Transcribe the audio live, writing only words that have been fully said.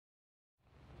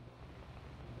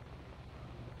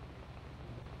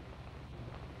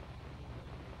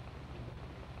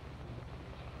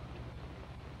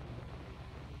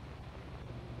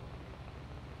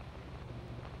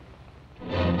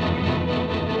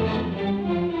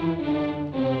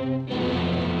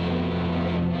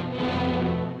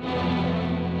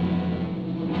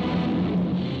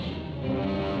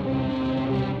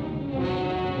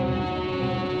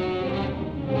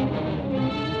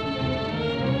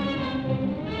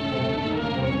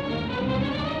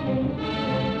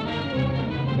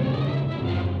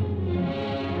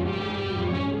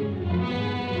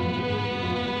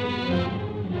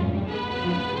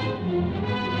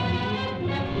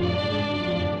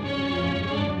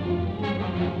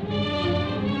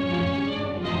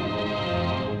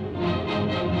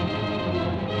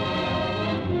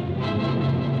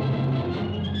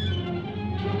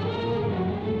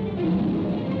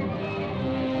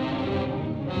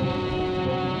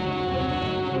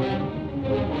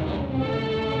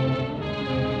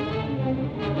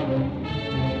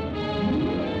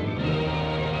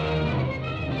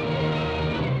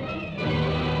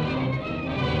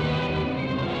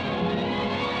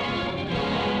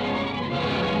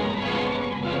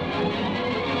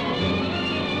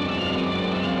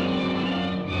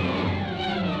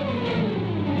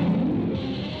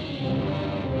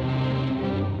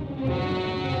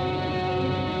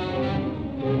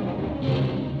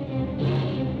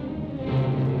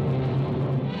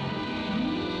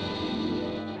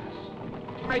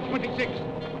May 26,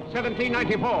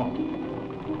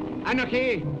 1794.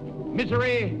 Anarchy,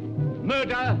 misery,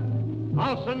 murder,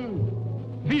 arson,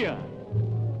 fear.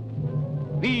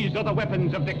 These are the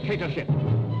weapons of dictatorship.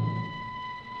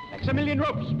 Maximilian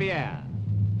Robespierre,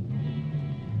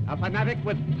 a fanatic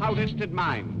with foul-listed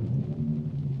mind.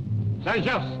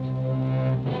 Saint-Just,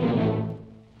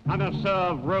 connoisseur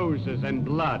of roses and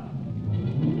blood.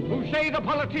 Fouché the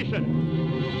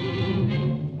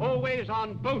politician, always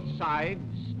on both sides,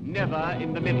 never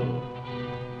in the middle.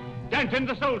 Danton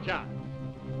the soldier,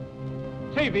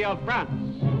 savior of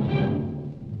France.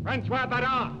 Francois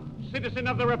Barras, citizen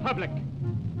of the Republic,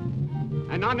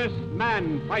 an honest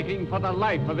man fighting for the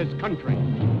life of his country.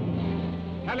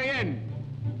 Callien,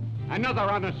 another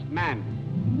honest man.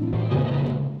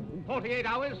 In 48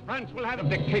 hours, France will have a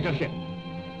dictatorship.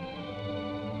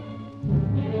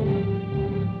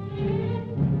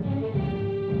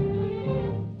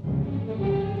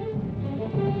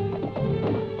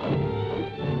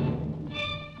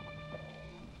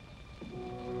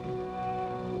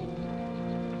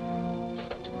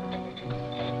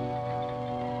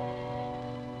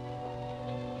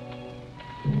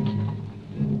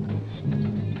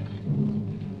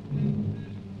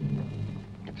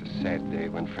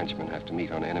 Frenchmen have to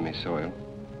meet on enemy soil.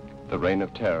 The reign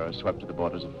of terror swept to the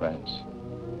borders of France.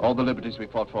 All the liberties we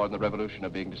fought for in the revolution are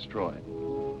being destroyed.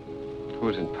 Who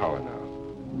is in power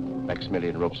now?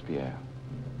 Maximilian Robespierre.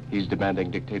 He's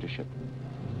demanding dictatorship.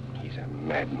 He's a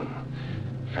madman.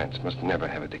 France must never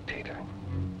have a dictator.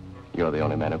 You're the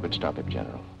only man who could stop him,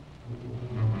 General.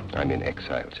 I'm in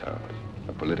exile, Charles.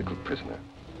 A political prisoner.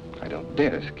 I don't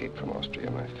dare escape from Austria.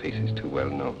 My face is too well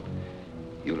known.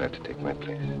 You'll have to take my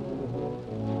place.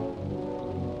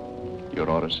 Your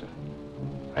orders, sir?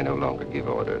 I no longer give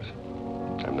orders.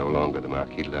 I'm no longer the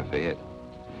Marquis de Lafayette.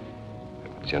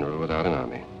 I'm a general without an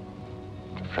army.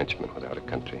 A Frenchman without a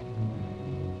country.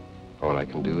 All I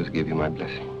can do is give you my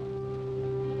blessing.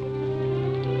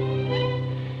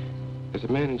 There's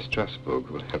a man in Strasbourg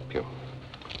who will help you.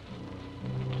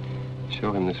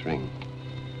 Show him this ring.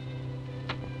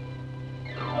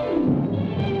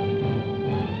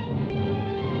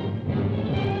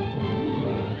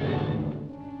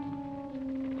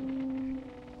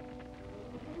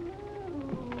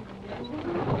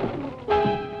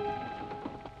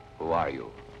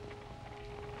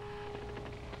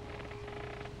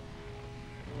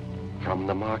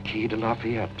 Marquis de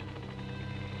Lafayette.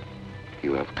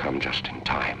 You have come just in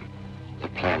time. The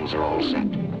plans are all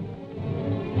set.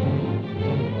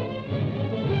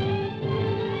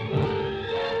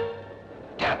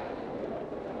 Death.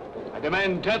 I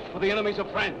demand death for the enemies of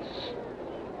France.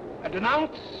 I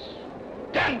denounce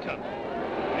Danton.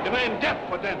 I demand death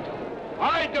for Danton.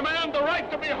 I demand the right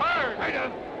to be heard.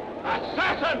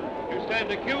 Assassin! You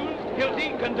stand accused, guilty,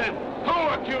 condemned. Who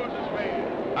accuses me?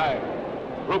 I.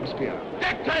 Robespierre.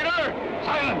 Dictator!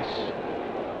 Silence!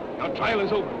 Your trial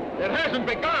is over. It hasn't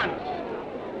begun.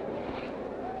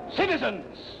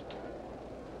 Citizens!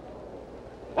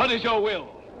 What is your will?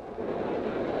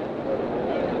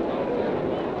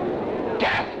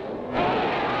 Death!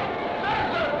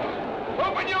 Citizens!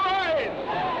 Open your eyes!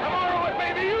 Tomorrow it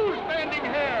may be you standing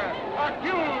here,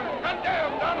 accused,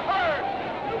 condemned, unheard.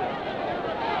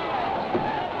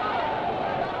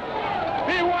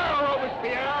 Beware,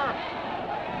 Robespierre!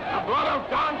 The blood of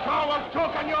Danton will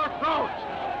choke on your throat!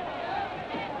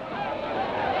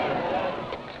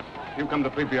 You've come to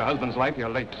plead for your husband's life, you're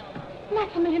late.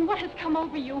 Maximilian, what has come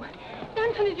over you?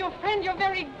 Danton is your friend, your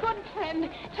very good friend.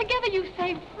 Together you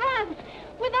saved France.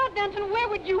 Without Danton, where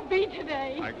would you be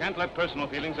today? I can't let personal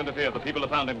feelings interfere. The people have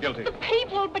found him guilty. The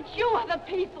people, but you are the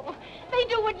people. They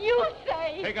do what you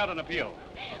say. Take out an appeal.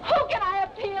 Who can I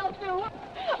appeal to?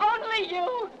 Only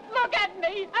you. Look at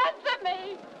me. Answer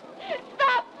me.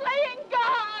 Stop playing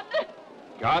God!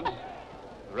 God?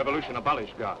 The revolution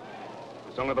abolished God.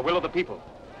 It's only the will of the people.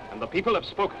 And the people have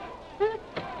spoken.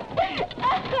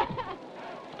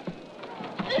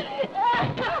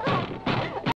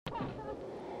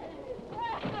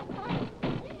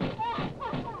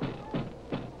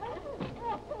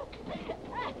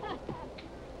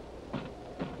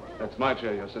 That's my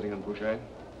chair you're sitting in, Fouché.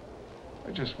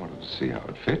 I just wanted to see how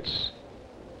it fits.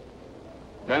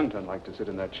 Danton liked to sit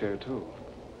in that chair, too.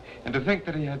 And to think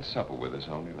that he had supper with us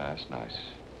only last night.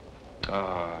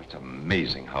 Oh, it's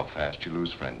amazing how fast you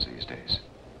lose friends these days.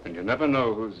 And you never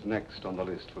know who's next on the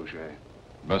list, Fouché.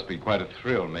 It must be quite a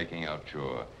thrill making out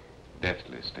your death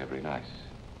list every night.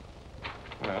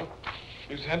 Well,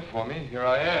 you sent for me. Here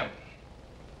I am.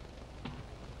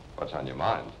 What's on your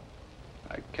mind?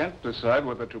 I can't decide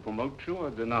whether to promote you or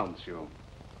denounce you.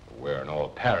 Where in all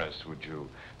Paris would you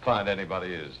find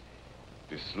anybody as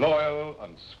Disloyal,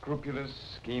 unscrupulous,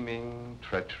 scheming,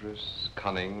 treacherous,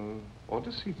 cunning, or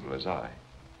deceitful as I.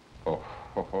 Oh,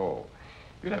 ho, ho.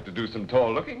 You'd have to do some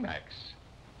tall looking, Max.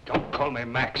 Don't call me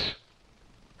Max.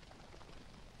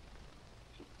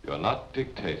 You're not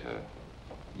dictator.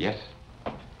 Yet.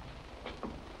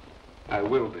 I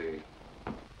will be.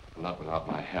 Not without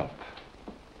my help.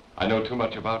 I know too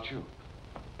much about you.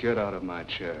 Get out of my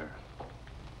chair.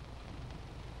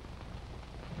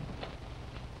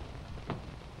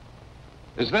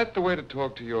 Is that the way to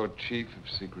talk to your chief of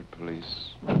secret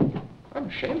police? I'm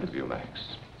ashamed of you, Max.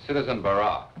 Citizen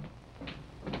Barra.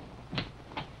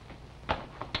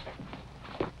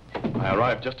 I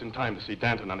arrived just in time to see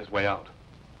Danton on his way out.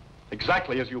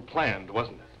 Exactly as you planned,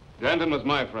 wasn't it? Danton was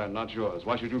my friend, not yours.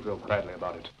 Why should you feel badly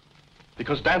about it?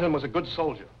 Because Danton was a good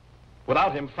soldier.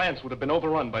 Without him, France would have been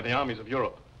overrun by the armies of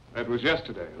Europe. That was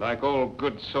yesterday. Like all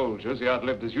good soldiers, he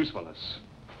outlived his usefulness.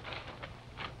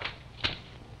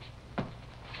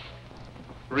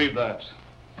 Read that.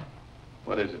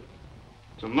 What is it?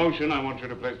 It's a motion I want you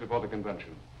to place before the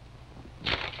convention.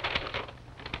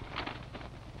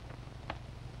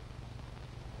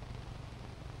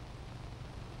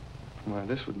 Why,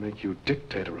 this would make you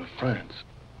dictator of France.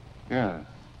 Yeah.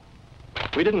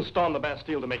 We didn't storm the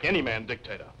Bastille to make any man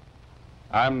dictator.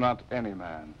 I'm not any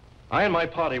man. I and my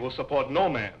party will support no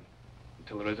man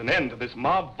until there is an end to this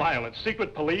mob violence,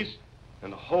 secret police,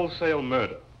 and wholesale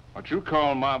murder. What you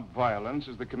call mob violence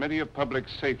is the Committee of Public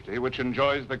Safety, which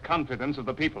enjoys the confidence of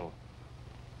the people.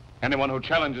 Anyone who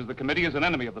challenges the committee is an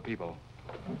enemy of the people.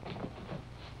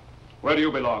 Where do you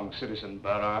belong, Citizen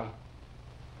Barra?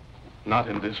 Not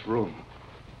in this room.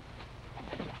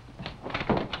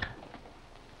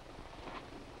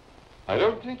 I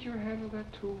don't think you handled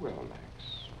that too well, Max.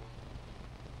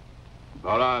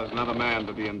 Barra is not a man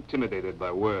to be intimidated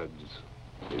by words.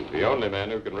 He's the only man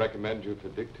who can recommend you for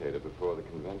dictator before the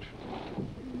convention.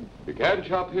 You can't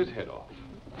chop his head off.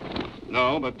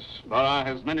 No, but Barra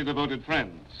has many devoted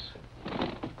friends.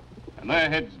 And their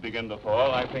heads begin to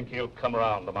fall. I think he'll come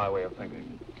around to my way of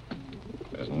thinking.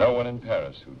 There's no one in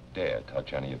Paris who dare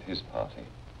touch any of his party.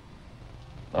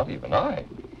 Not even I.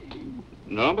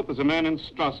 No, but there's a man in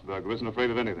Strasbourg who isn't afraid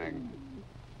of anything.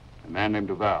 A man named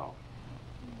Duval.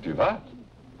 Duval?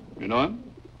 You know him?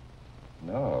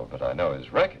 No, but I know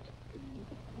his record.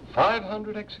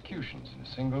 500 executions in a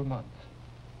single month.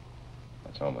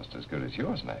 That's almost as good as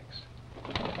yours, Max.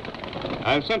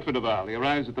 I've sent for Duval. He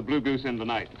arrives at the Blue Goose Inn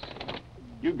tonight.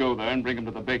 You go there and bring him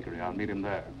to the bakery. I'll meet him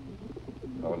there.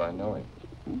 How will I know him?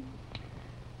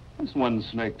 It's one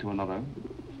snake to another.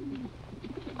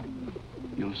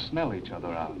 You'll smell each other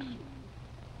out.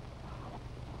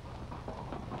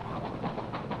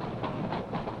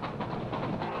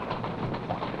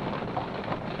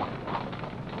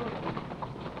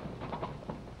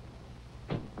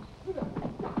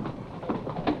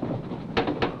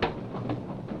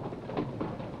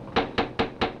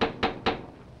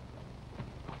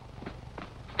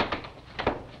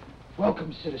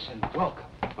 Welcome, citizen. Welcome.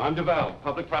 I'm Duval,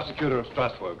 public prosecutor of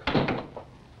Strasbourg.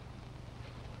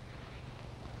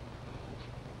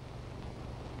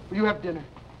 Will you have dinner?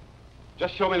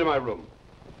 Just show me to my room.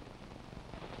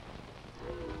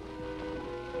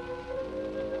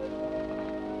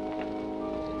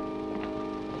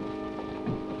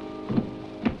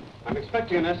 I'm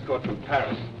expecting an escort from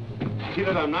Paris. See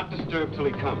that I'm not disturbed till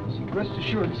he comes. Rest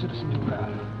assured, Citizen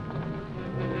Duval.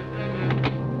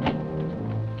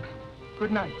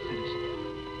 Good night, citizen.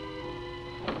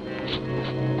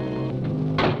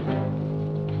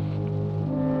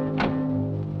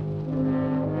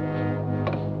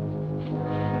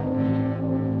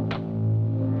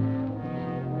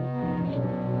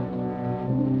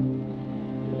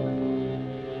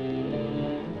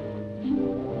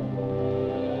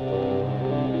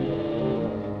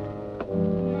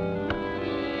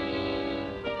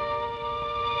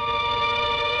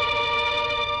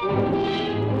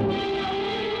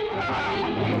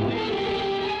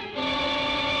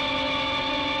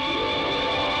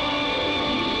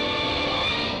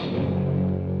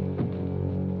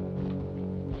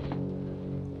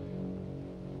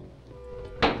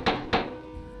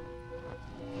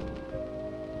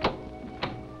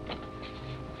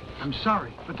 I'm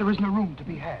sorry, but there is no room to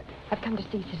be had. I've come to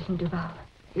see Citizen Duval.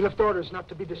 He left orders not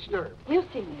to be disturbed. We'll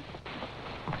see me.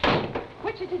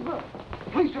 Which is his room?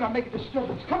 Please do not make a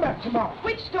disturbance. Come back tomorrow.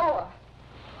 Which door?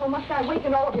 Or must I wait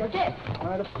in all of your guests?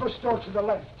 The first door to the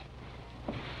left.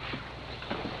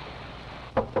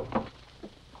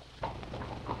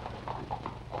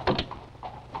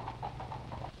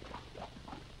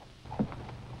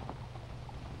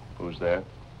 Who's there?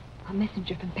 A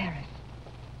messenger from Paris.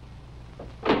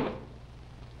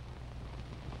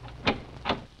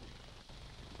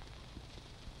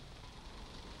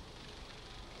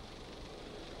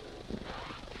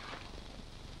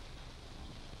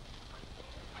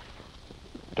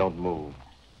 Don't move.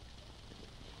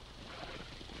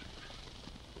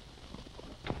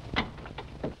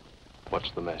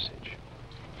 What's the message?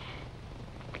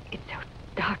 It's so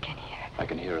dark in here. I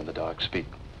can hear in the dark. Speak.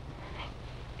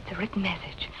 It's a written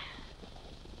message.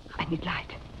 I need light.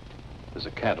 There's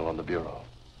a candle on the bureau.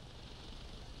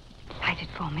 Light it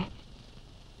for me.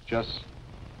 Just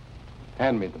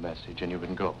hand me the message and you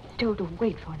can go. Don't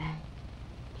wait for now.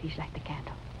 Please light the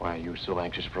candle. Why are you so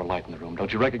anxious for a light in the room?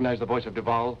 Don't you recognize the voice of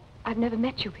Duval? I've never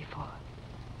met you before.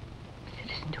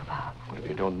 Citizen Duval. But if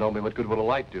you don't know me, what good will a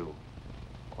light do?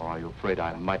 Or are you afraid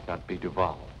I might not be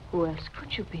Duval? Who else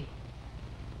could you be?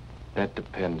 That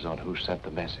depends on who sent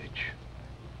the message.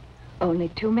 Only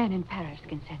 2 men in Paris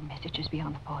can send messages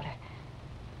beyond the border.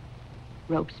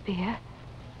 Robespierre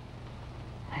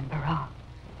and Barras.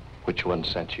 Which one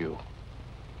sent you?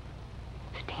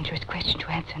 It's a dangerous question to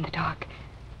answer in the dark.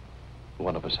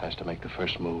 One of us has to make the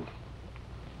first move.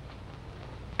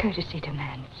 Courtesy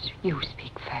demands you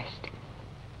speak first.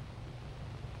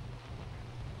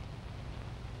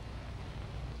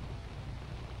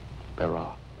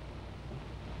 Barras.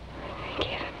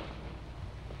 Thank you.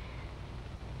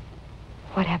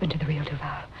 What happened to the real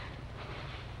Duval?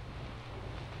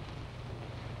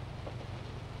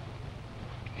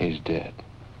 He's dead.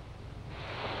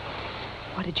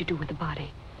 What did you do with the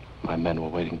body? My men were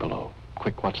waiting below.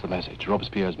 Quick, what's the message?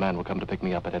 Robespierre's man will come to pick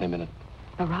me up at any minute.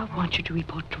 Barras wants you to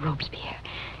report to Robespierre.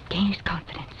 Gain his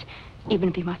confidence. Even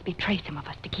if he must betray some of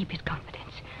us to keep his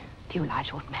confidence. Few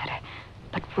lives won't matter.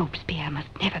 But Robespierre must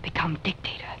never become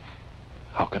dictator.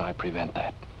 How can I prevent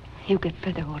that? You get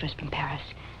further orders from Paris.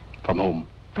 From whom?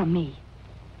 From me.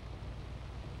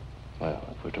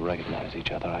 Well, if we're to recognize each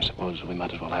other, I suppose we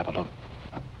might as well have a look.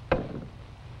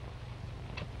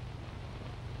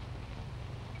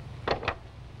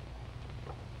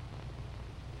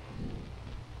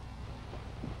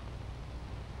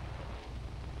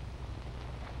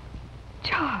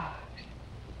 Charles.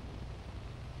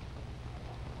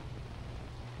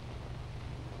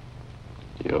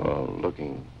 You're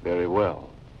looking very well,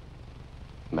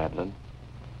 Madeline.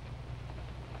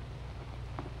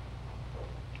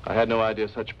 I had no idea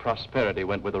such prosperity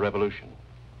went with the revolution.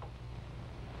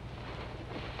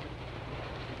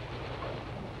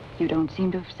 You don't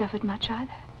seem to have suffered much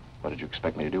either. What did you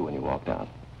expect me to do when you walked out?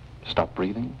 Stop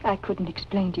breathing? I couldn't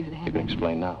explain to you then. You can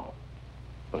explain now.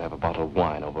 We'll have a bottle of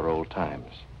wine over old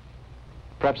times.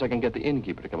 Perhaps I can get the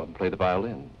innkeeper to come up and play the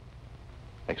violin.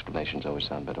 Explanations always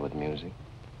sound better with music.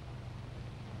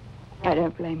 I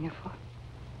don't blame you for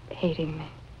hating me.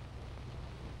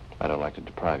 I don't like to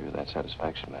deprive you of that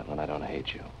satisfaction, Madeline. I don't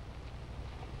hate you.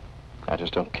 I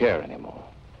just don't care anymore.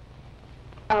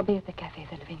 I'll be at the Café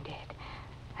the Living Dead.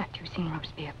 After you've seen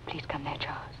Robespierre, please come there,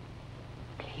 Charles.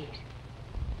 Please.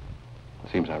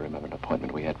 It seems I remember an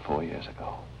appointment we had 4 years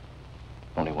ago.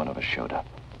 Only one of us showed up.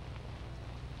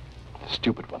 The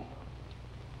stupid one.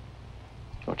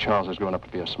 Oh, Charles has grown up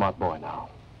to be a smart boy now.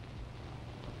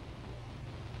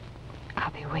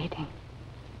 I'll be waiting.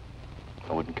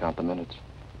 I wouldn't count the minutes.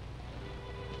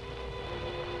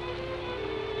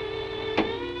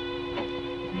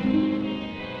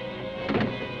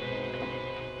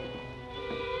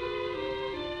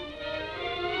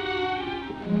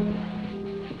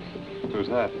 Who's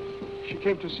that? She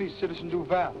came to see Citizen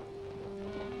Duval.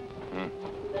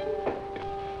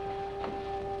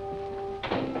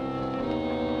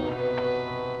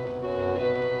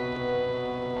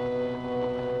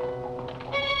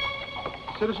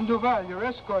 Citizen Duval, your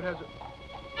escort has a...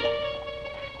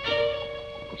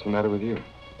 What's the matter with you?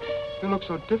 You look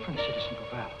so different, Citizen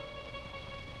Duval.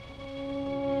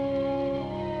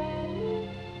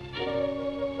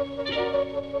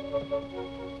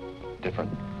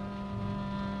 Different.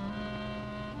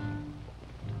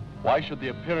 Why should the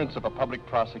appearance of a public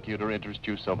prosecutor interest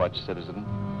you so much, citizen?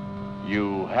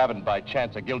 You haven't, by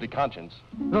chance, a guilty conscience.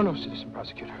 No, no, Citizen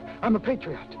Prosecutor. I'm a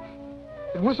patriot.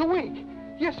 It was a wig.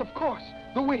 Yes, of course,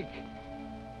 the wig.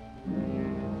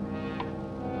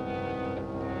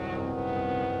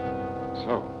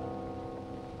 So,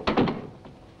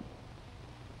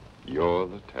 you're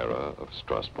the terror of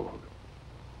Strasbourg.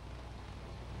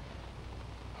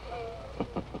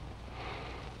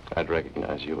 I'd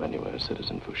recognize you anywhere,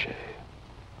 Citizen Fouché.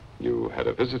 You had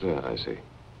a visitor, I see.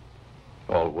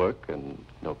 All work and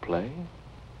no play?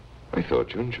 I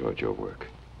thought you enjoyed your work.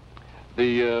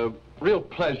 The real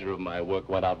pleasure of my work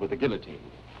went out with the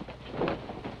guillotine.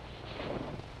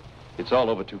 It's all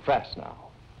over too fast now.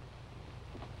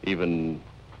 Even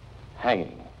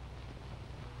hanging.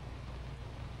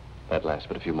 That lasts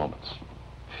but a few moments.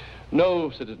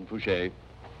 No, Citizen Fouché.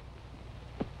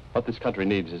 What this country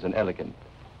needs is an elegant,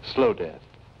 slow death.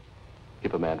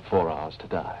 give a man 4 hours to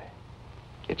die.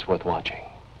 It's worth watching.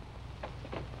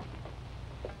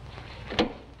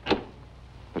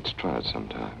 Let's try it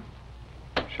sometime,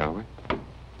 shall we?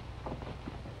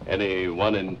 Any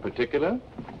one in particular?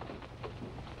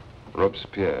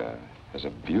 Robespierre has a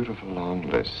beautiful long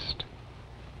list.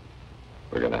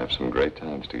 We're going to have some great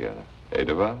times together. Eh,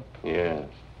 Duval? Yes.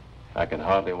 I can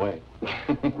hardly wait.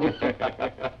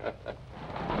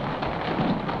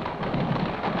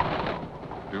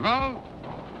 Duval,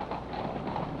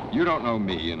 you don't know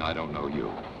me and I don't know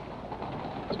you.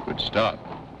 It's a good start.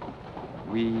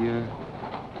 We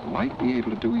might be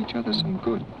able to do each other some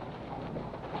good.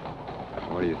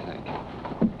 What do you think?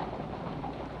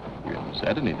 You haven't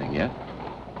said anything yet.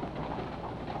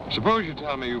 Suppose you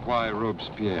tell me why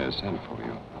Robespierre sent for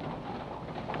you.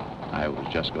 I was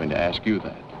just going to ask you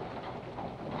that.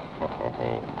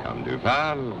 Oh, come,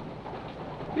 Duval.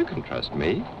 You can trust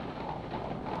me.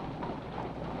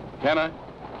 Can I?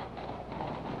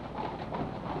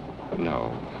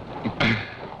 No.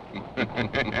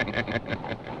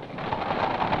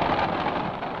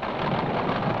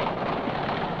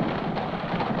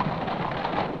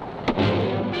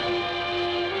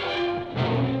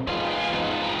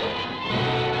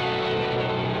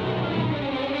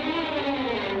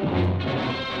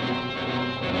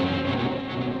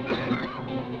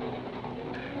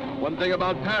 One thing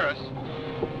about Paris,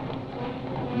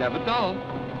 never dull.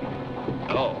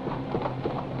 Oh.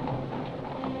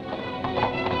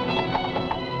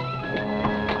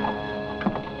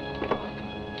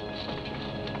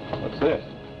 What's this?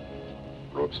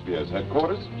 Robespierre's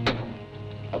headquarters.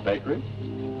 A bakery?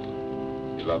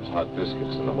 He loves hot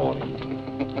biscuits in the morning.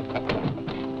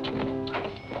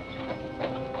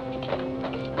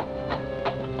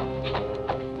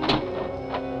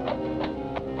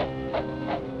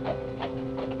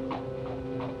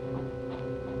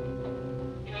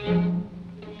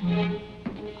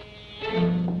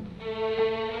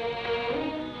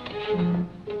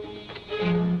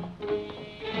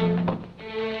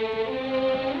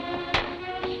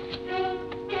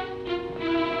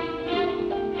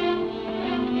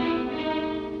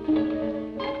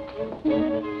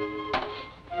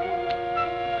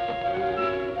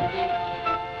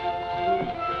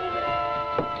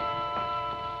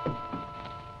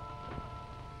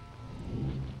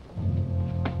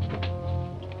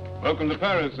 Welcome to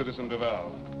Paris, Citizen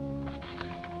Duval.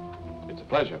 It's a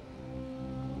pleasure.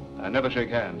 I never shake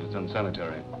hands. It's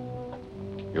unsanitary.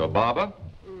 You're a barber?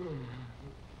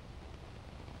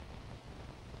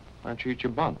 Why don't you eat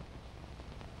your bun?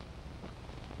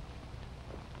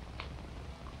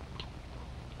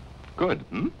 Good,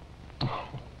 hmm?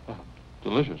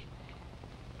 Delicious.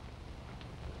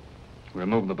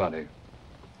 Remove the body.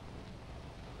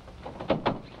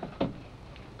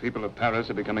 People of Paris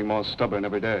are becoming more stubborn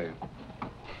every day.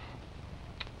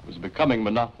 It was becoming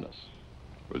monotonous.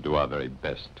 We'll do our very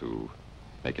best to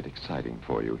make it exciting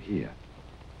for you here.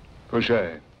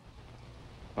 Fouché,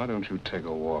 why don't you take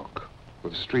a walk? Well,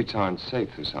 the streets aren't safe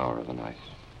this hour of the night.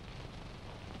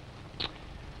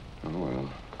 Oh, well.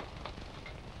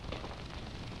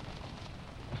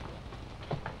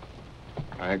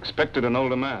 I expected an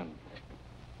older man.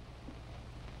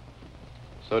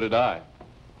 So did I.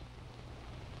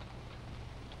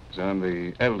 So I'm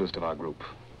the eldest of our group.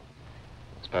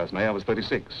 This past May, I was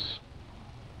 36.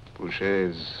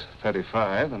 Fouché's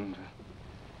 35, and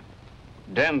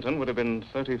Danton would have been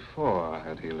 34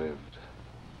 had he lived.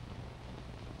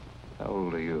 How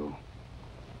old are you?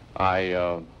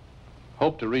 I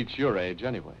hope to reach your age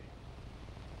anyway.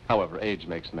 However, age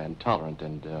makes men tolerant,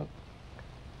 and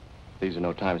these are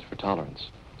no times for tolerance.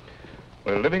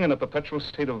 We're living in a perpetual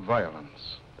state of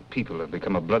violence. The people have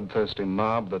become a bloodthirsty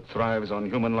mob that thrives on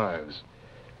human lives.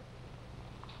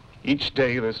 Each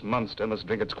day, this monster must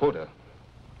drink its quota.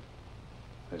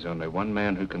 There's only one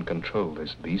man who can control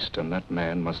this beast, and that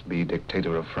man must be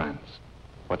dictator of France.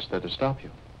 What's there to stop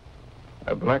you?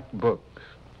 A black book.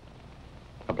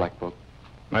 A black book?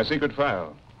 My secret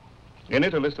file. In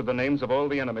it, a list of the names of all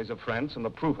the enemies of France and the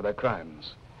proof of their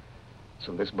crimes. It's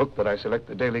from this book that I select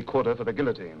the daily quota for the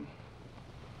guillotine.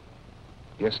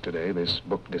 Yesterday, this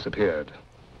book disappeared.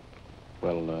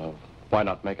 Well, why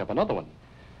not make up another one?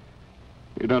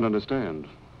 You don't understand.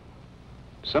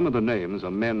 Some of the names are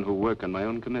men who work in my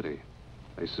own committee.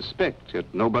 They suspect, yet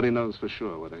nobody knows for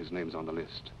sure whether his name's on the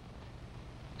list.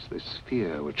 It's this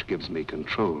fear which gives me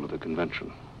control of the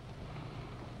convention.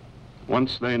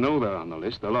 Once they know they're on the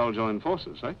list, they'll all join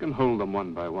forces. I can hold them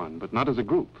one by one, but not as a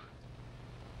group.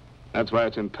 That's why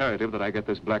it's imperative that I get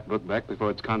this black book back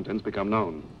before its contents become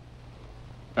known.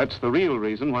 That's the real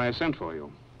reason why I sent for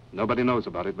you. Nobody knows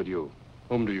about it but you.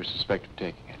 Whom do you suspect of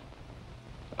taking it?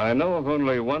 I know of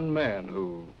only one man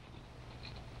who,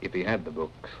 if he had the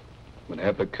book, would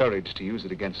have the courage to use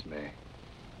it against me.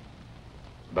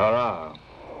 Barra,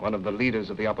 one of the leaders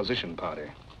of the opposition party.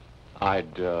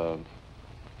 I'd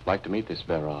like to meet this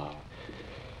Barra.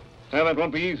 Well, that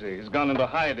won't be easy. He's gone into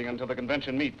hiding until the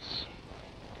convention meets.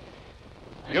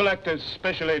 You'll act as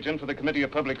special agent for the Committee of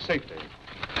Public Safety.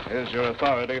 Here's your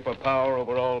authority for power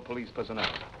over all police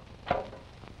personnel.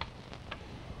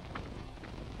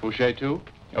 Fouché, too?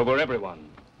 Over everyone.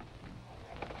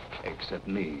 Except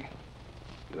me.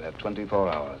 You have 24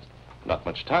 hours. Not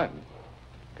much time.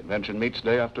 Convention meets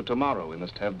day after tomorrow. We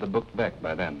must have the book back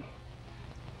by then.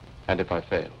 And if I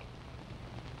fail?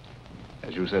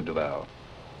 As you said, Duval,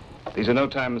 these are no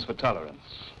times for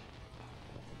tolerance.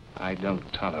 I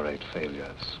don't tolerate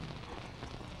failures.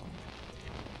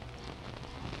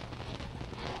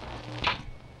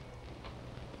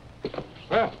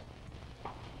 Well,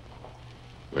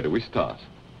 where do we start?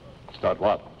 Start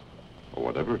what? Or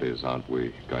whatever it is, aren't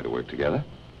we going to work together?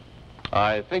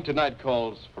 I think tonight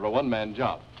calls for a one-man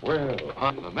job. Well,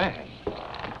 I'm the man.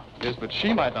 Yes, but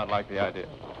she might not like the idea.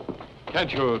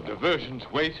 Can't your diversions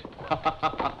wait?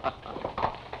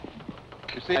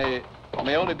 You see, I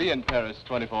may only be in Paris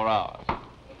 24 hours.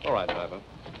 All right, driver.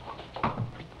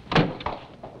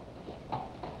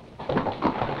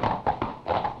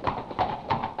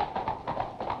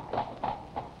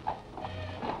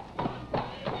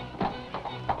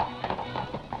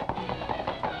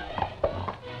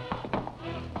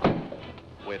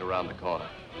 Wait around the corner.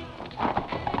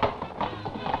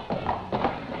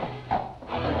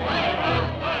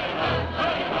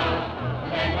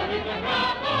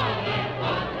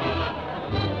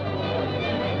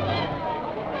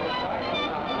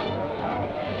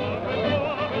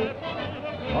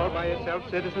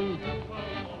 Citizen?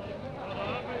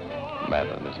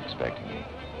 Madeline is expecting me.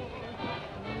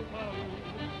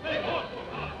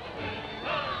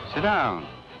 Sit down.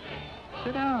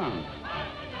 Sit down.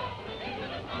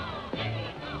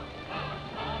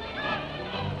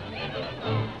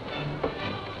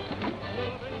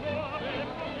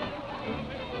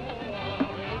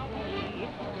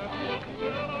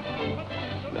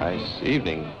 Nice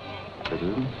evening,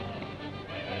 citizen.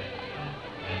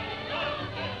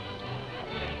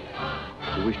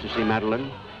 You wish to see Madeline?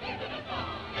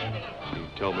 You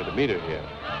told me to meet her here.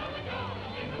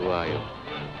 Who are you?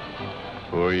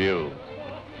 Who are you?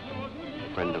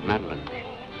 Friend of Madeline.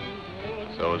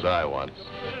 So was I once.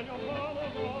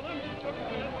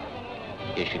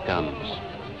 Here she comes.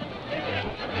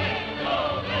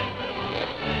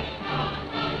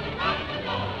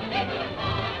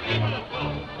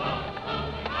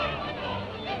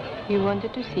 You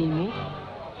wanted to see me?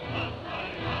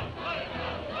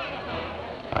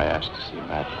 I asked to see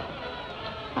Madeline.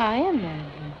 I am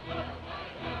Madeline.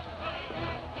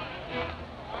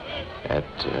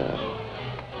 At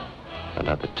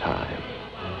another time,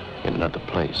 in another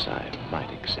place, I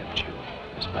might accept you,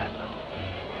 Miss Madeline.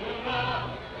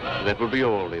 That will be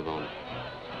all, Yvonne.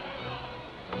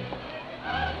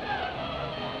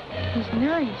 He's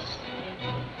nice.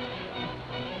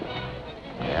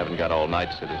 You haven't got all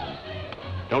night, citizen.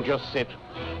 Don't just sit.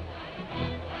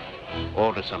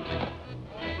 Order something.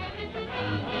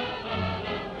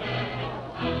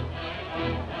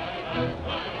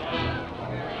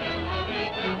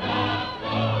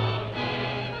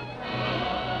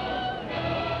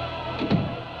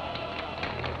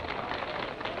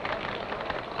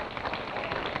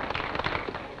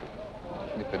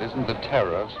 If it isn't the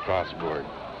terror of Strasbourg.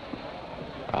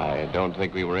 I don't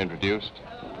think we were introduced.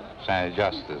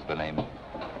 Saint-Just is the name.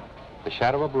 The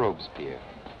shadow of Robespierre.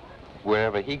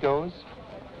 Wherever he goes,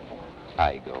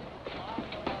 I go.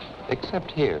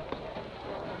 Except here.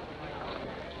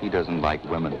 He doesn't like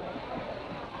women.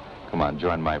 Come on,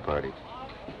 join my party.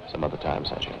 Some other time,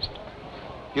 Saint-Just.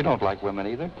 You don't like women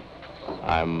either?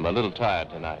 I'm a little tired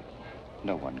tonight.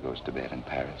 No one goes to bed in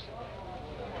Paris.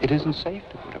 It isn't safe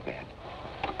to go to bed.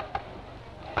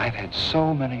 I've had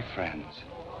so many friends,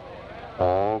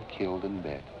 all killed in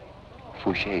bed.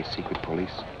 Fouché's secret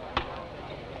police.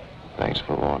 Thanks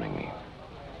for warning me.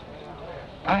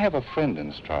 I have a friend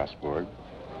in Strasbourg,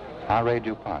 Henri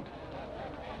Dupont.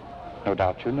 No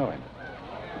doubt you know him.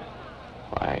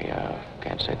 I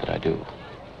can't say that I do.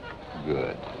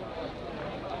 Good.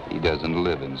 He doesn't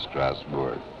live in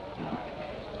Strasbourg.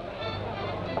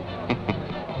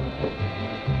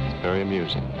 It's very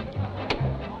amusing.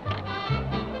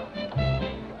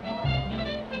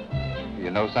 You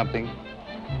know something?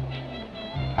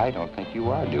 I don't think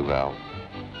you are Duval.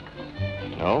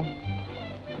 No?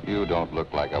 You don't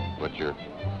look like a butcher.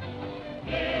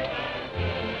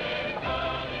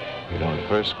 You On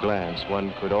first glance,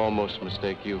 one could almost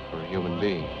mistake you for a human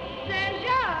being.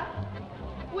 Saint-Jean,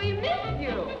 we missed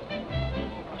you.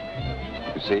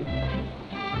 You see?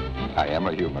 I am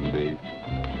a human being.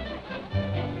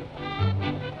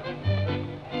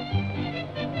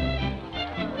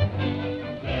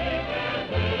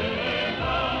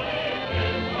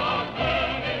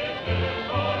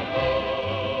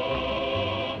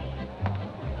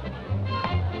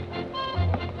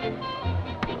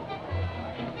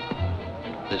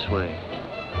 This way.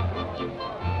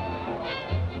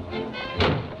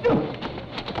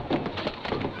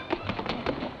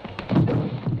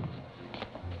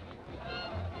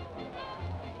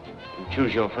 You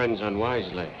choose your friends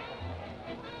unwisely.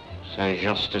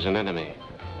 Saint-Just is an enemy.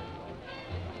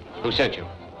 Who sent you?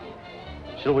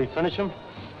 Shall we finish him?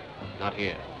 Not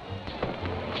here.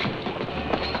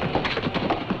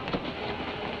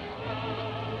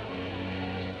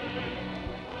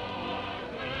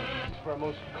 For a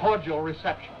most cordial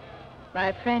reception.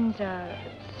 My friends are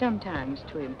sometimes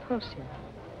too impulsive.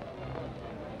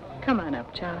 Come on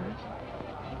up, Charles.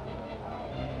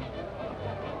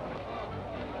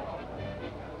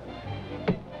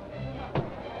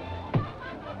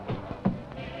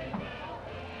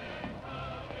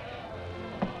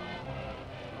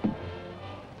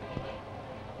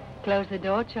 Close the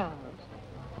door, Charles.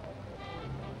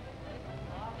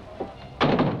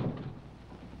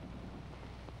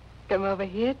 Come over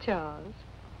here, Charles.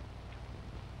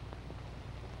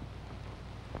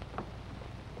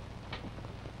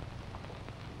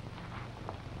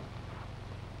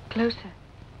 Closer.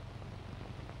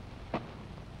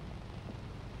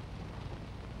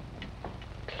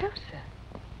 Closer.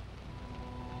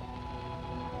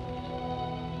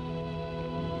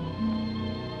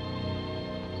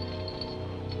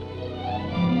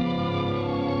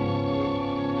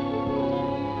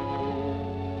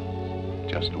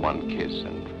 Just one kiss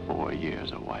and 4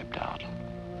 years are wiped out.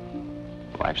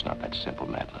 Life's not that simple,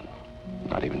 Madeline.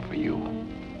 Not even for you.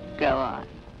 Go on.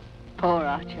 Pour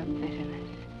out your bitterness.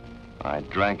 I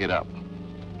drank it up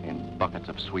in buckets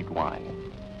of sweet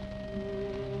wine.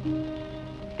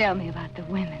 Tell me about the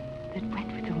women that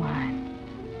went with the wine.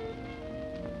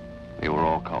 They were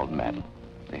all called Madeline.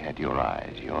 They had your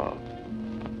eyes, your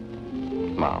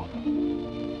mouth.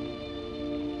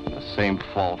 The same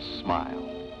false smile.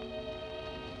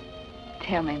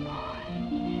 Tell me more.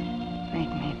 Make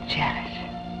me jealous.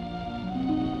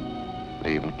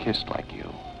 They even kissed like you,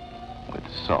 with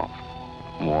soft,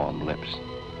 warm lips.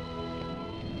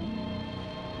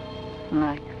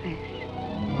 Like this.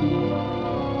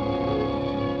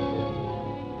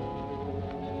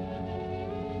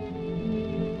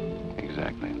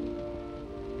 Exactly.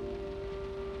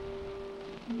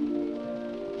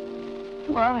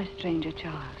 You are a stranger,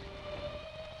 Charles.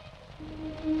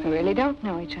 We really don't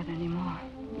know each other anymore.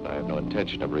 I have no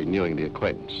intention of renewing the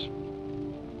acquaintance.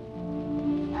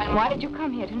 And why did you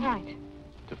come here tonight?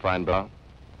 To find Brown?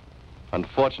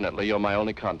 Unfortunately, you're my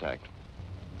only contact.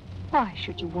 Why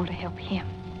should you want to help him?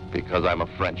 Because I'm a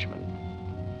Frenchman.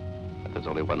 But there's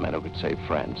only one man who could save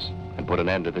France and put an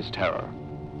end to this terror.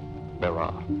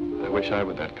 Basehart. I wish I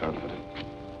were that confident.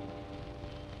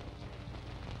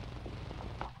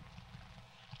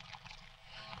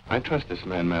 I trust this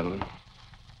man, Madeline.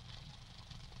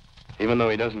 Even though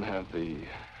he doesn't have the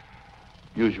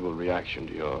usual reaction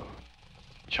to your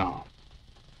charm.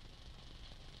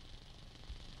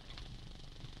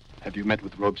 Have you met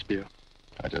with Robespierre?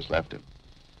 I just left him.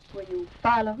 Were you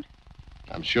followed?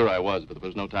 I'm sure I was, but there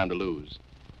was no time to lose.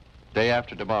 Day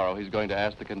after tomorrow, he's going to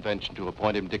ask the convention to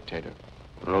appoint him dictator.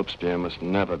 Robespierre must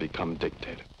never become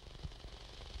dictator.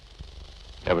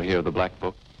 Ever hear of the Black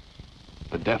Book?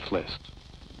 The death list.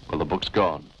 Well, the book's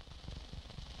gone.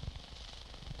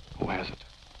 Who has it?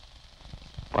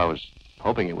 Well, I was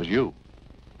hoping it was you.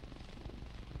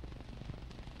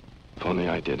 If only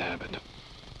I did have it.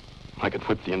 I could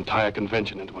whip the entire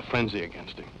convention into a frenzy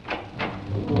against him.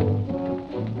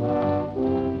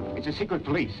 It's a secret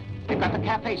police. They've got the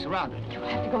cafe surrounded. You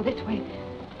have to go this way.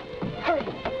 Hurry.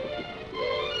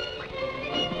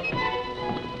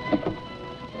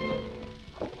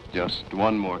 Just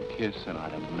one more kiss and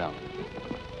I'd have melted.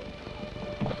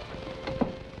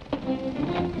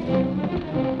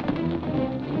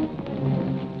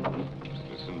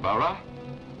 Listen, Barra.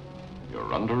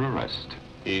 You're under arrest.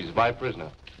 He's my prisoner.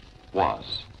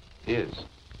 Was. Is.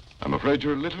 I'm afraid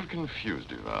you're a little confused,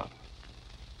 Duval.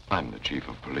 I'm the chief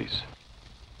of police.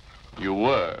 You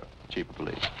were chief of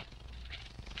police.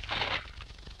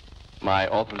 My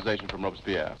authorization from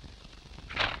Robespierre.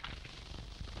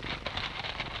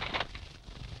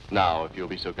 Now, if you'll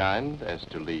be so kind as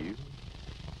to leave.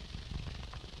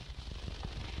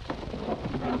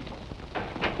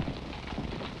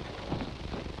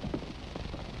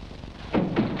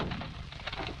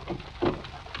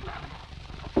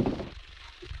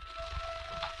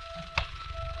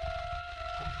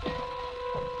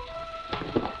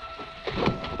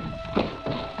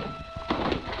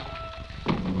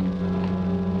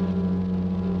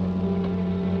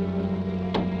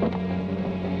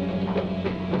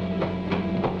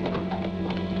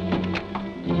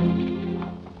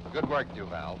 Good work,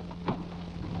 Duval.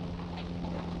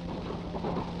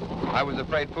 I was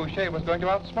afraid Fouché was going to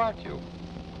outsmart you.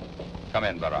 Come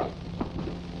in, Barras.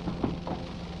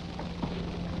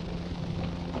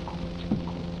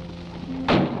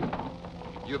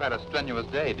 You've had a strenuous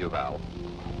day, Duval.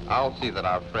 I'll see that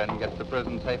our friend gets to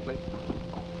prison safely.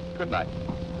 Good night.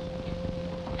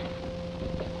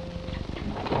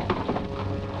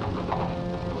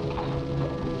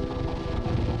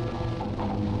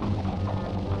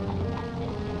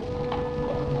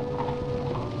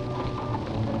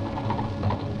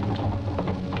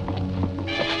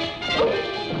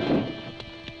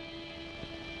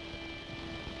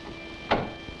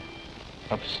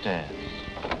 Upstairs.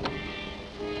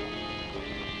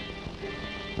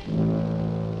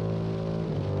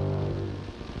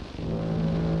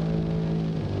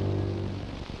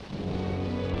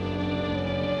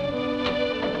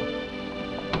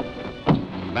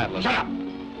 Madeline. Shut up!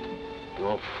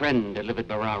 Your friend delivered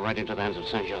Barras right into the hands of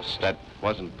Saint-Just. That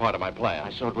wasn't part of my plan.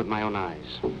 I saw it with my own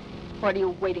eyes. What are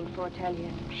you waiting for,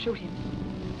 Talia? Shoot him.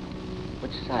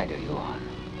 Which side are you on?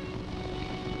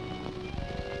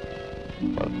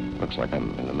 Well, looks like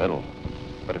I'm in the middle.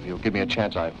 But if you'll give me a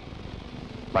chance, I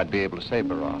might be able to save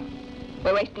Barras.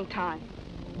 We're wasting time.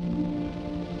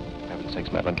 For heaven's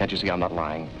sakes, Madeline, can't you see I'm not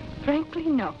lying? Frankly,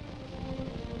 no.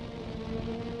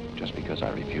 Just because I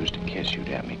refused to kiss, you'd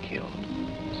have me killed.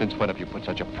 Since when have you put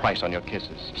such a price on your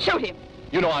kisses? Shoot him!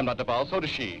 You know I'm not Duval, so does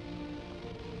she.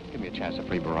 Give me a chance to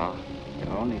free Barras. There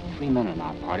are only 3 men in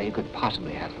our party who could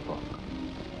possibly have the book.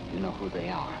 You know who they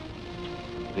are.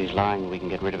 If he's lying, we can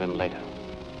get rid of him later.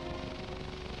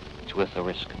 It's worth the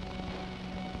risk.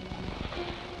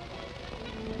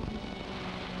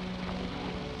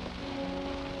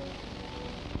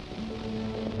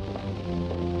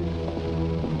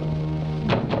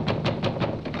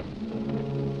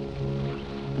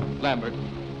 Lambert.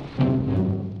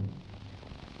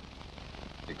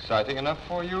 Exciting enough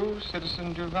for you,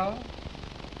 Citizen Duval?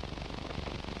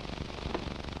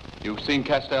 You've seen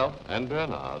Castell? And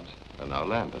Bernard, and now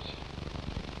Lambert.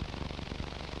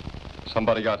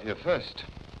 Somebody got here first.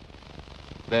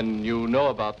 Then you know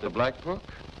about The Black Book?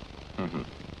 Mm-hmm.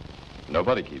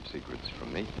 Nobody keeps secrets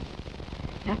from me.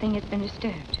 Nothing has been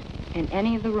disturbed in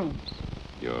any of the rooms.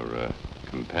 Your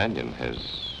companion has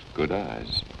good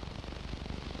eyes.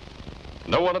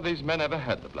 No one of these men ever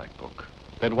had the Black Book.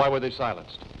 Then why were they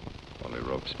silenced? Only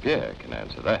Robespierre can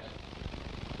answer that.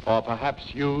 Or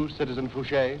perhaps you, Citizen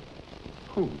Fouché?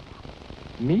 Who?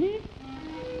 Me?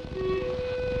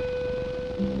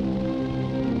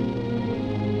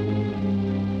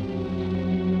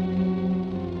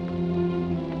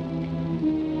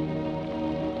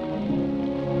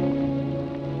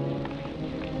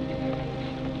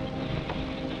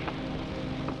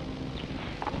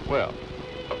 Well,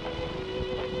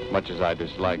 much as I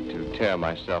dislike to tear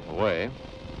myself away,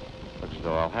 looks as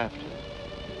though I'll have to.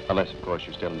 Unless, of course,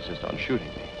 you still insist on shooting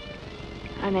me.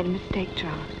 I made a mistake,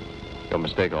 Charles. Your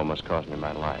mistake almost cost me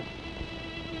my life.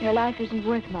 Your life isn't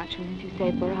worth much unless you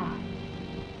save Barras.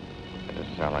 That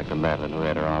doesn't sound like the Madeline who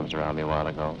had her arms around me a while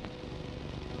ago.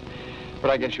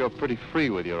 But I guess you're pretty free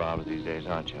with your arms these days,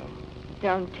 aren't you?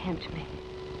 Don't tempt me.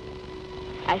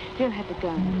 I still have the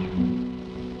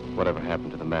gun. Whatever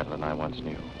happened to the Madeline I once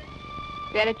knew?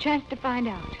 We had a chance to find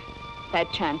out.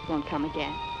 That chance won't come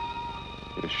again.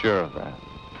 You're sure of that?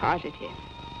 Positive.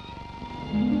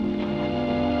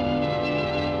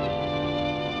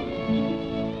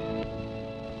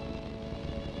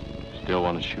 Still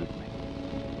want to shoot me?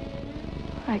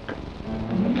 I could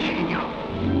kill you.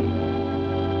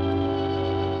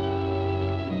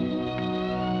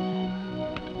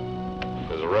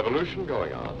 There's a revolution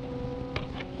going on.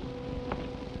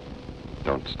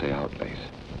 Don't stay out late.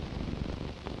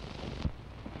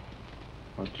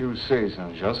 What you say,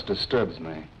 Saint-Just, disturbs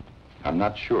me. I'm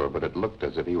not sure, but it looked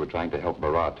as if he were trying to help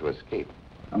Barras to escape.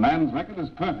 A man's record is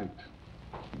perfect.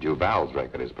 Duval's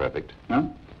record is perfect. Huh?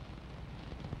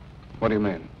 What do you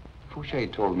mean?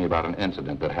 Fouché told me about an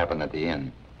incident that happened at the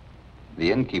inn.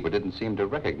 The innkeeper didn't seem to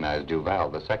recognize Duval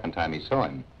the second time he saw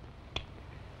him.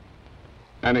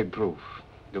 I need proof.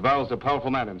 Duval's a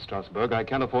powerful man in Strasbourg. I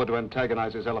can't afford to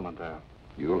antagonize his element there.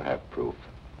 You'll have proof.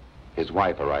 His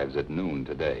wife arrives at noon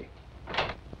today.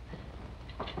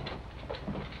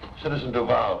 Citizen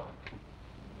Duval.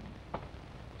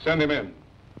 Send him in.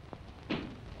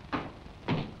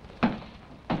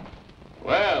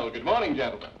 Well, good morning,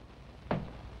 gentlemen.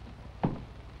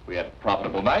 We had a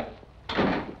profitable night.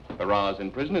 Barras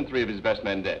in prison and 3 of his best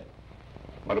men dead.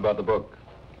 What about the book?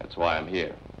 That's why I'm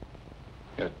here.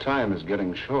 Your time is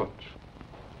getting short.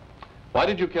 Why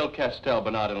did you kill Castell,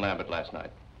 Bernard, and Lambert last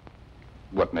night?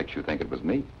 What makes you think it was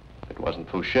me? If it wasn't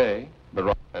Fouché,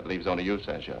 but that leaves only you,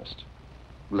 Saint-Just.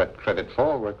 Let credit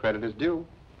fall where credit is due.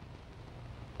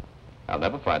 I'll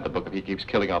never find the book if he keeps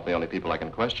killing off the only people I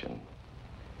can question.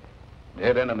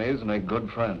 Dead enemies make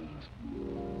good friends.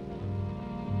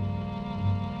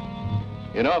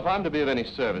 You know, if I'm to be of any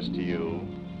service to you,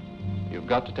 you've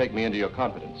got to take me into your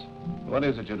confidence. What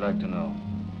is it you'd like to know?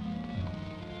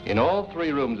 In all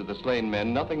 3 rooms of the slain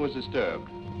men, nothing was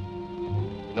disturbed.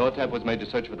 No attempt was made to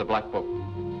search for the Black Book.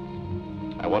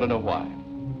 I want to know why.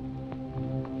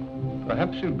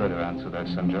 Perhaps you'd better answer that,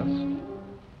 Saint-Just.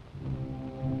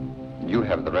 You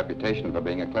have the reputation for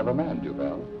being a clever man,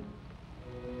 Duval.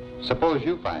 Suppose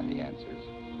you find the answers.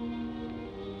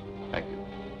 Thank you.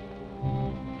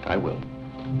 I will.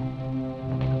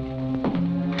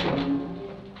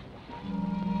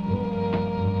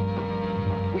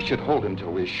 We should hold him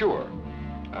till we're sure.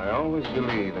 I always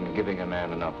believe in giving a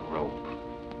man enough rope.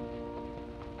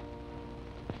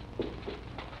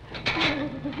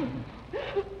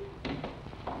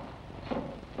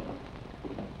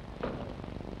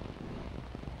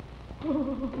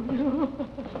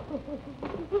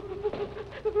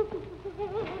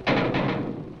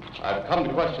 I've come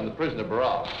to question the prisoner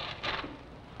Barras.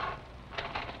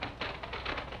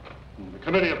 The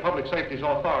Committee of Public Safety's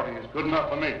authority is good enough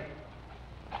for me.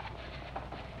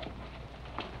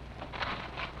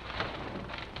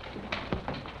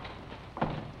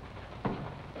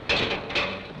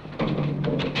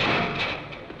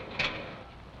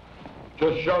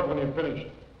 Just shout when you're finished.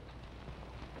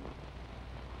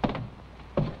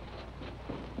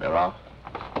 Barras?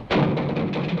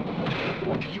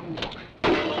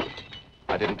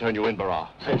 I didn't turn you in, Barras.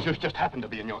 Saint-Just just happened to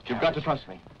be in your carriage. You've got to trust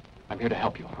me. I'm here to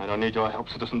help you. I don't need your help,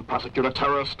 Citizen Prosecutor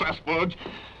Terror of Strasbourg.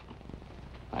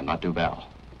 I'm not Duval.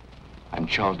 I'm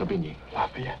Charles d'Aubigny.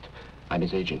 Lafayette. I'm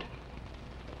his agent.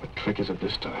 What trick is it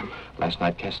this time? Last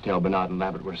night, Castell, Bernard, and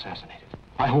Lambert were assassinated.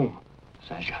 By whom?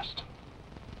 Saint-Just.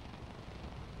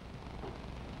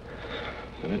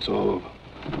 Then it's all over.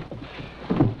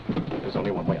 There's only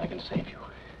one way I can save you.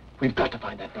 We've got to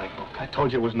find that Black Book. I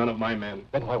told you it was none of my men.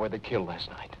 Then why were they killed last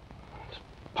night? It's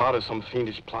part of some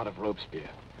fiendish plot of Robespierre.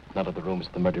 None of the rooms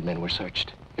of the murdered men were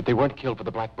searched. If they weren't killed for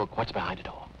the Black Book, what's behind it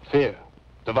all? Fear.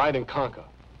 Divide and conquer.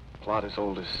 Plot as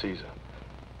old as Caesar.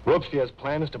 Robespierre's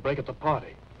plan is to break up the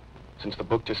party. Since the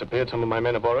book disappeared, some of my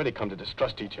men have already come to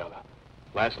distrust each other.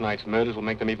 Last night's murders will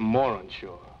make them even more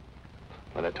unsure.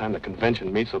 By the time the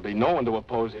convention meets, there'll be no one to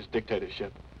oppose his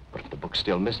dictatorship. But if the book's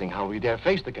still missing, how will he dare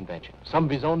face the convention? Some of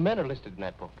his own men are listed in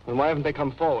that book. Then why haven't they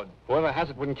come forward? Whoever has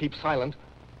it wouldn't keep silent.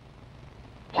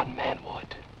 One man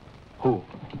would. Who?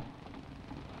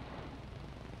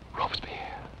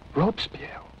 Robespierre.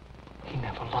 Robespierre? He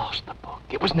never lost the book.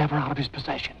 It was never out of his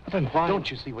possession. Then why? Don't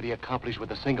you see what he accomplished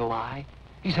with a single eye?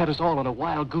 He's had us all on a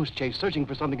wild goose chase, searching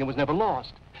for something that was never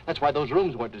lost. That's why those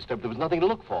rooms weren't disturbed. There was nothing to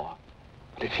look for.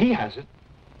 But if he has it,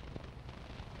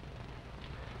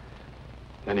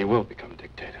 then he will become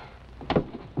dictator.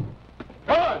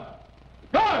 Guard!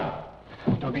 Guard!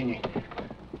 d'Aubigny,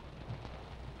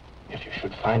 if you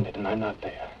should find it and I'm not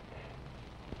there,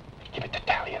 give it to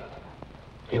Tallien.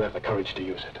 He'll have the courage to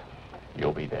use it.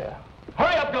 You'll be there.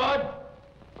 Hurry up, guard!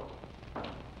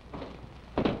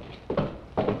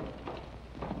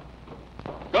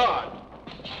 Guard!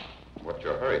 What's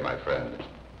your hurry, my friend?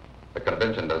 The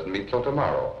convention doesn't meet till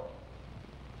tomorrow.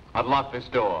 Unlock this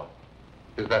door.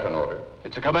 Is that an order?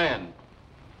 It's a command.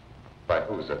 By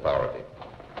whose authority?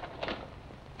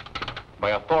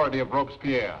 By authority of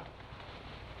Robespierre.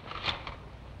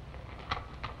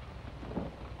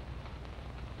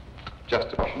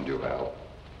 Just a question, Duval.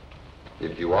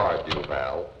 If you are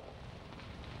Duval...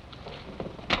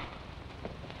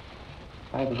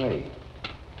 By the way,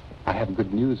 I have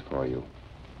good news for you.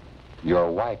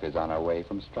 Your wife is on her way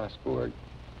from Strasbourg.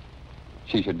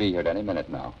 She should be here at any minute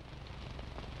now.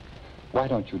 Why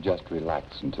don't you just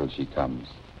relax until she comes?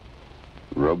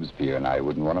 Robespierre and I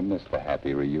wouldn't want to miss the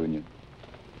happy reunion.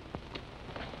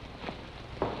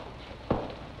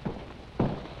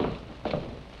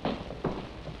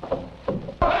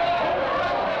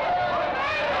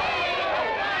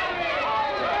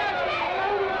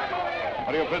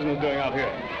 What are your prisoners doing out here?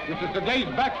 This is today's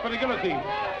batch for the guillotine.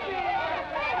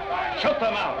 Shoot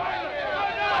them out.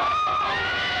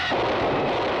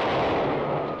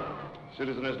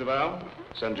 Citizeness Duval,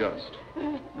 Saint-Just.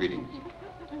 Greetings.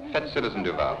 Fetch Citizen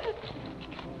Duval.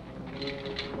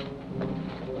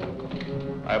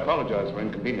 I apologize for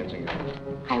inconveniencing you.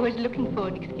 I was looking for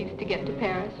an excuse to get to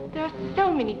Paris. There are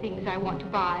so many things I want to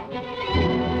buy.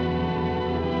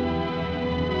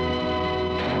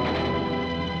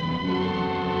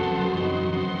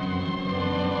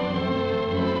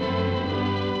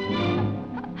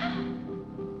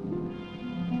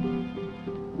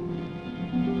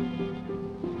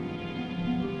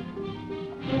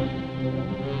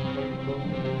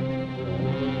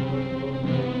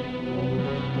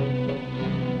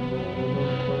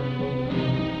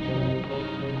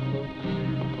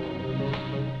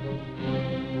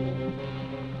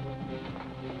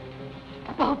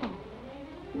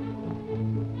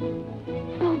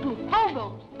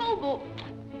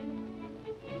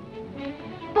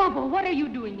 Bobo, what are you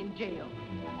doing in jail?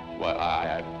 Well,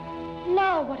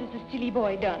 Now, what has the silly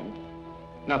boy done?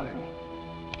 Nothing.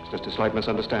 It's just a slight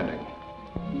misunderstanding.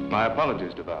 My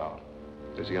apologies, Duval.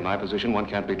 You see, in my position, one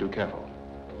can't be too careful.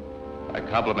 I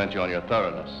compliment you on your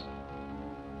thoroughness.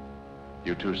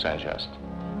 You too, Saint-Just.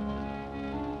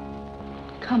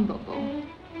 Come, Bobo.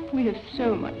 We have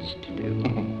so much to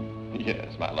do.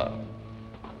 Yes, my love.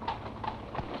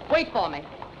 Wait for me.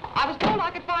 I was told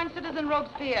I could find Citizen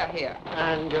Robespierre here.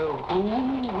 And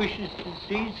who wishes to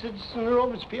see Citizen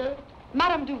Robespierre?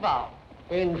 Madame Duval.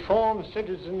 Inform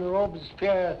Citizen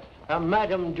Robespierre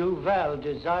Madame Duval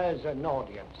desires an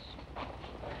audience.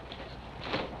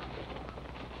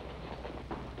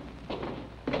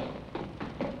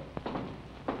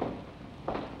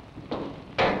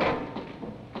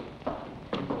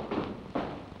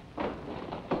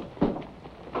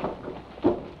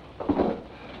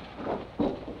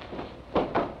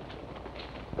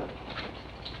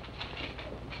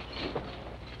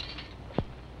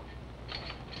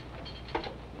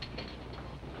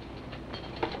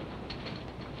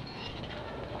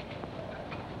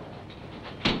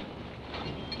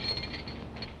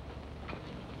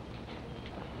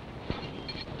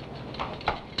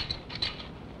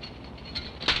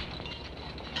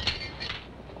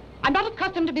 I'm not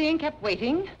accustomed to being kept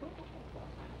waiting.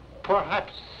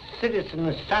 Perhaps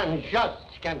Citizen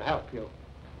Saint-Just can help you.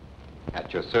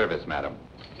 At your service, madam.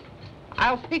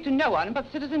 I'll speak to no one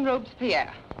but Citizen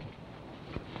Robespierre.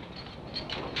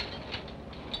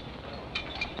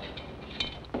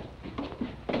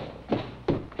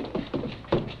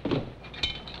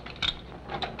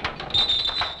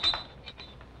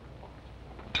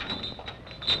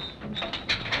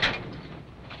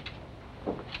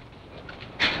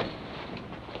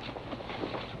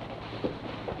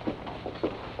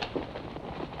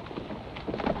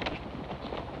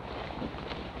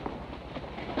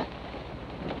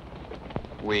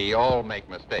 We all make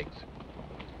mistakes.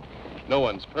 No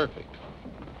one's perfect.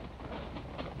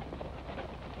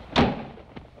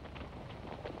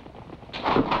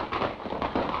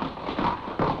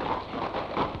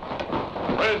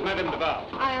 Where's Madame Duval?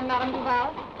 I am Madame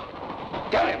Duval.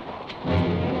 Get him!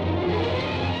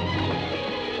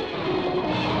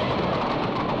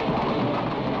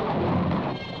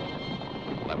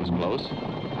 That was close.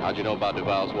 How'd you know about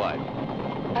Duval's wife?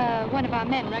 One of our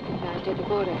men recognized her at the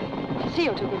border.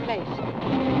 Seal took her place.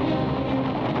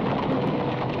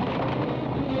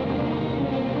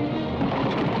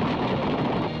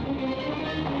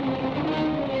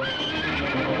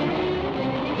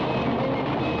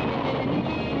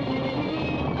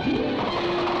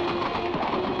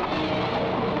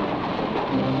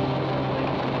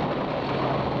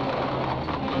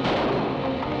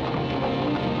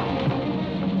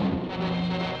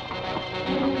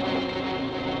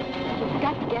 You've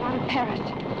got to get out of Paris.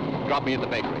 Drop me at the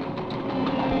bakery.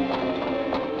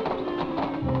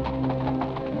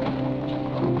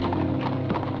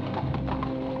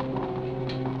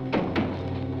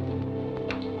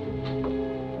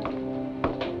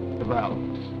 Duval.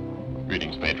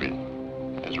 Greetings, Patriot.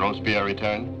 Has Robespierre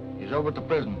returned? He's over at the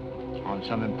prison on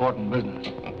some important business.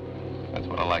 That's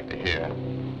what I like to hear.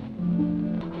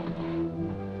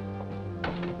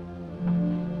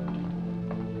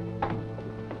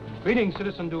 Greetings,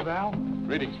 Citizen Duval.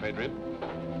 Greetings, Patriot.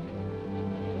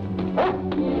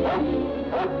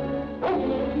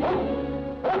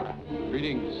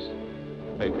 Greetings,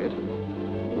 Patriot.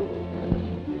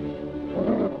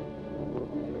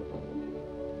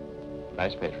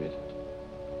 Nice, Patriot.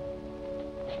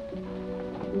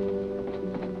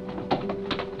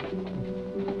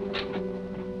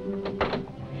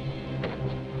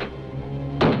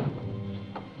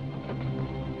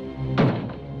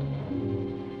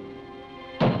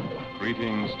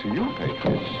 Greetings to you,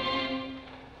 Patriot.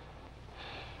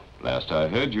 Last I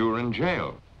heard, you were in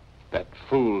jail. That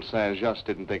fool Saint-Just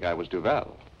didn't think I was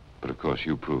Duval. But of course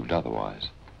you proved otherwise.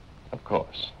 Of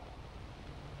course.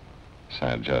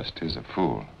 Saint-Just is a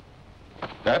fool.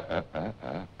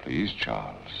 Please,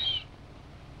 Charles.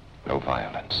 No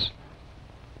violence.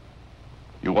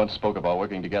 You once spoke about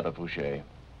working together, Fouché.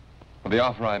 Well, the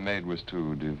offer I made was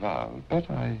to Duval, but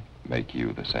I make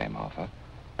you the same offer.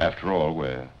 After all,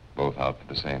 we're both out for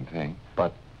the same thing.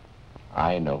 But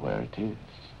I know where it is.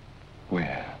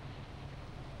 Where?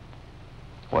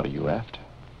 What are you after?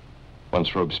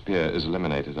 Once Robespierre is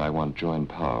eliminated, I want joint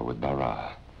power with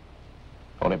Barras.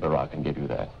 Only Barras can give you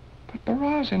that. But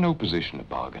Barras in no position to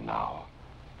bargain now.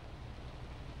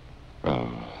 Well,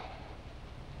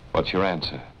 what's your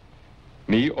answer?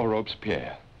 Me or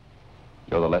Robespierre?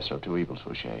 You're the lesser of two evils,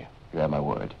 Fouché. You have my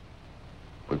word.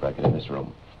 Put back in this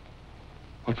room.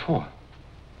 What for?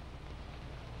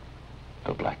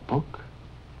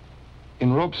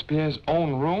 In Robespierre's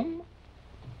own room?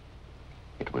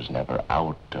 It was never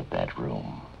out of that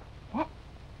room. What?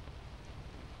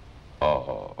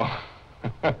 Oh.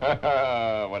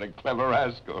 What a clever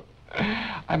rascal.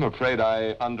 I'm afraid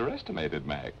I underestimated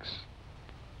Max.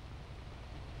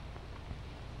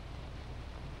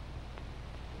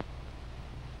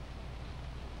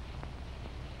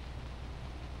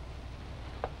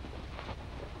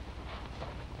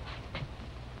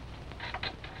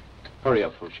 Hurry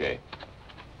up, Fouché.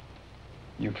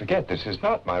 You forget this is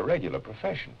not my regular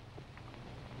profession.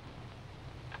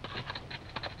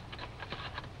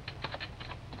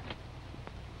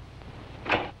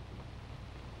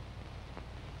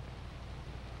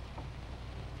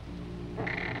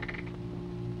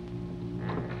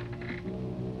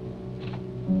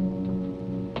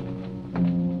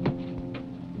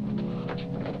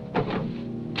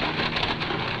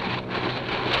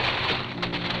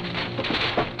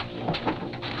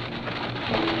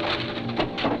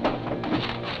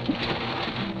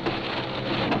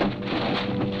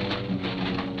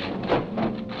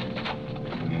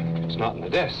 Not in the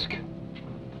desk.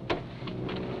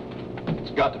 It's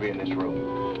got to be in this room.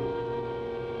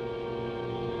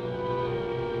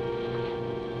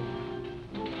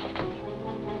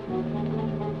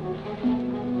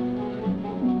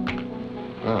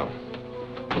 Well,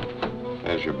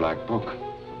 there's your black book.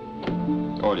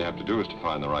 All you have to do is to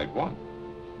find the right one.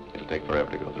 It'll take forever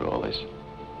to go through all this.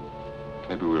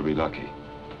 Maybe we'll be lucky.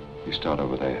 You start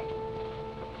over there.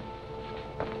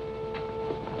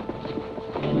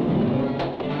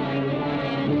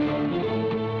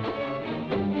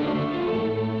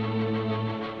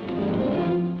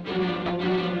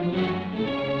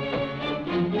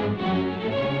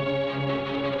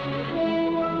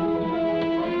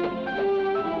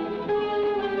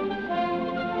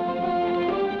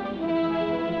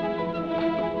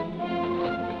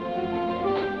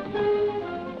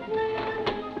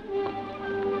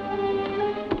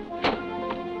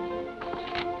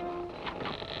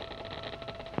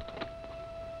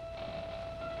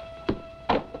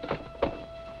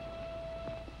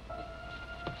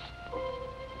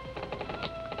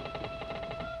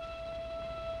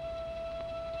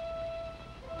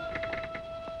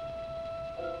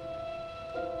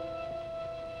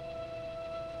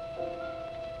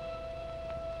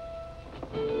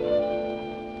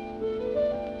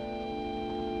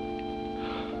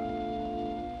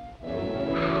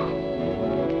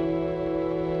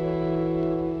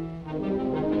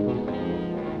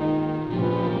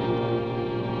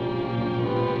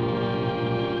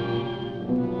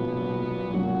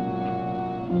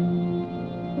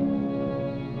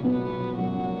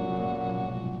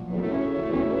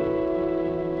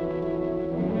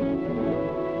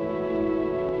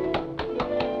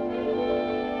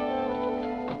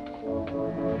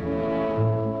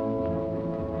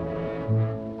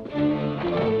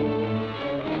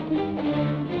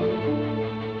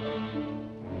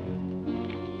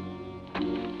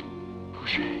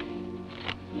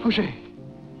 Fouché.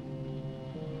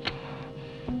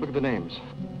 Look at the names.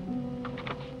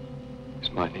 Is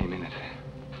my name in it?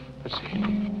 Let's see.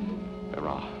 There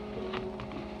are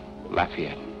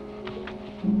Lafayette,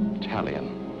 Tallien,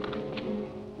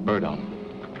 Burdon,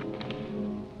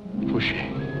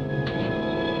 Fouché.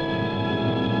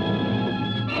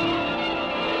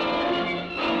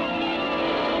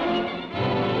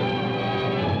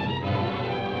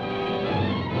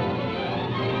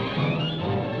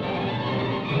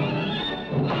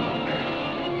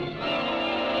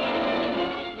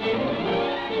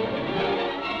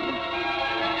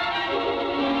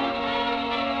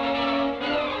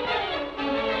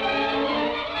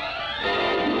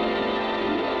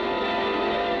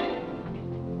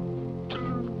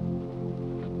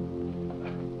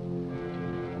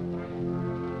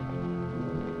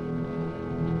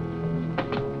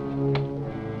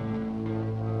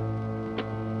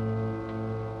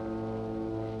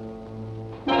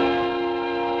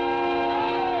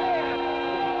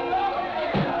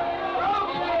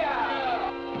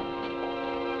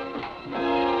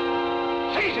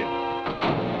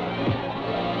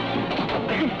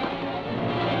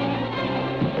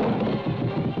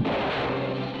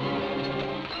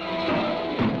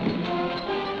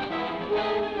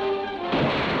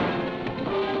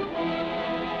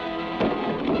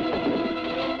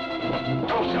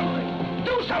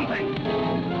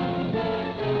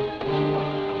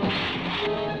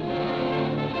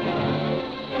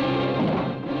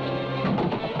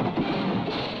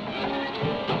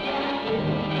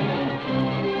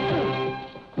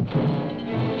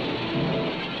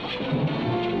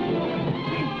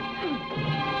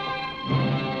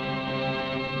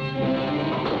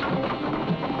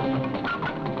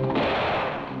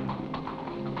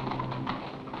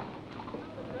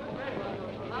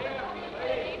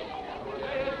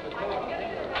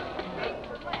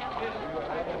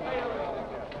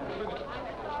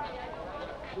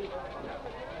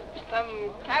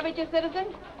 Cabbages, citizen?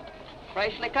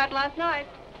 Freshly cut last night.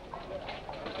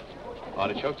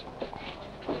 Artichokes?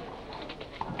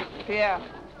 Pierre,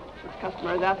 this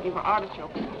customer is asking for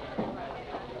artichokes.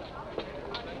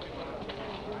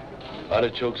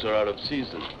 Artichokes are out of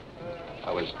season.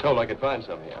 I was told I could find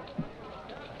some here.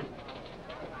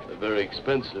 They're very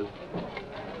expensive.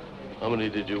 How many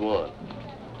did you want?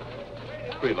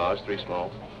 3 large, 3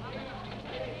 small.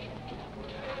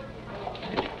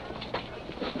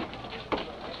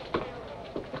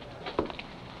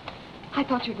 I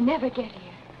thought you'd never get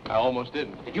here. I almost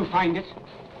didn't. Did you find it?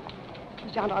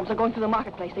 The gendarmes are going through the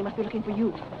marketplace. They must be looking for you.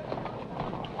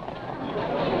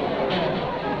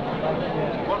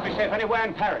 You won't be safe anywhere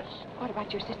in Paris. What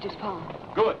about your sister's farm?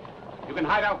 Good. You can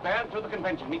hide out there until the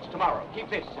convention meets tomorrow. Keep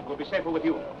this. It will be safer with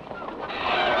you.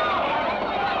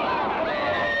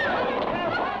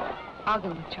 I'll go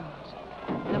with Charles.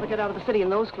 You'll never get out of the city in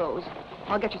those clothes.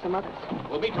 I'll get you some others.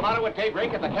 We'll meet tomorrow at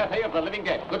daybreak at the Cafe of the Living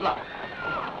Dead. Good luck.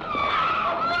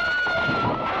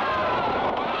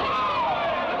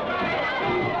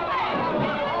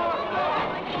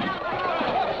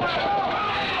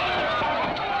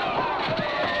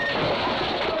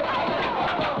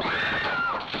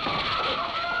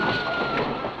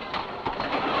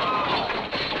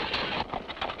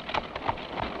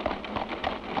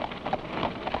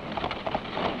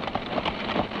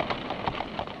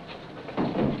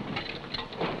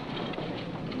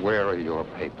 Where are your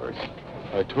papers?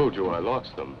 I told you I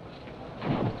lost them.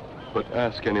 But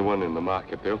ask anyone in the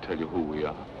market. They'll tell you who we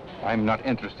are. I'm not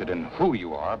interested in who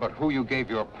you are, but who you gave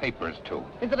your papers to.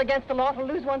 Is it against the law to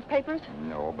lose one's papers?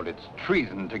 No, but it's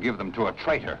treason to give them to a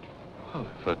traitor. Well,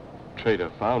 if a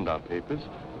traitor found our papers,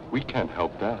 we can't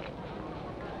help that.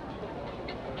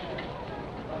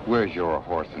 Where's your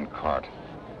horse and cart?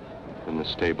 In the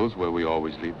stables where we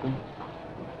always leave them.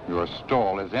 Your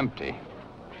stall is empty.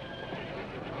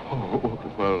 Oh,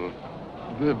 well,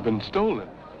 they've been stolen.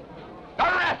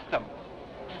 Arrest them!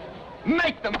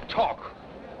 Make them talk!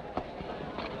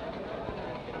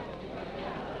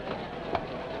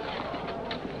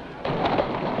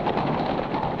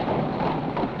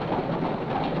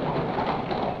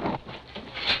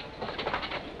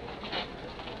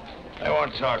 They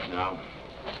won't talk now.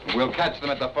 We'll catch them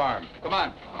at the farm. Come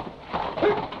on.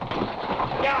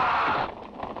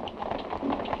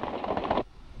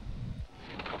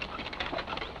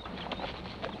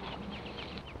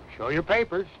 Show your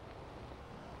papers.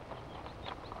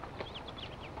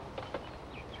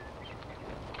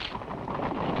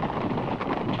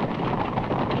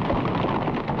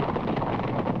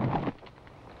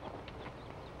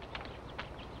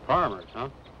 Farmers, huh?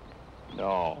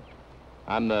 No.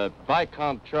 I'm the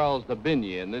Viscount Charles de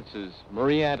Bigny, and this is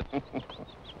Marie Antoinette.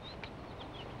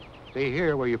 See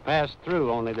here where you passed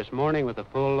through only this morning with a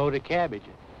full load of cabbages.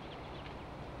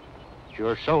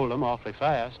 Sure sold them awfully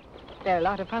fast. There are a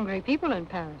lot of hungry people in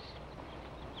Paris.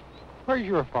 Where's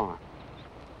your farm?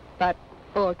 About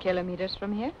 4 kilometers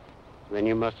from here. Then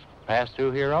you must pass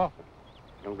through here often.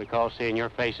 Don't recall seeing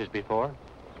your faces before.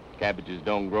 Cabbages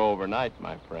don't grow overnight,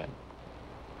 my friend.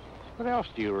 What else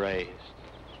do you raise?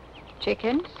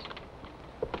 Chickens,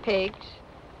 pigs.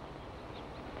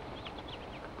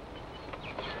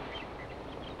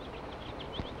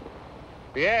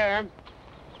 Pierre.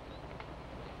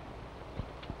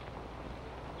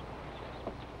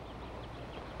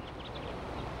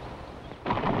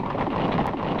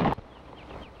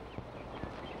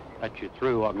 Let you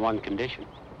through on one condition.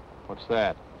 What's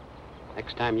that?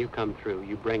 Next time you come through,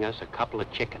 you bring us a couple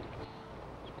of chickens.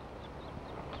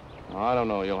 Oh, I don't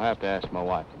know. You'll have to ask my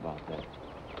wife about that.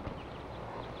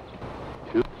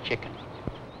 2 chickens.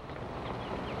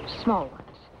 Small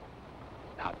ones.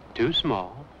 Not too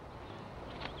small.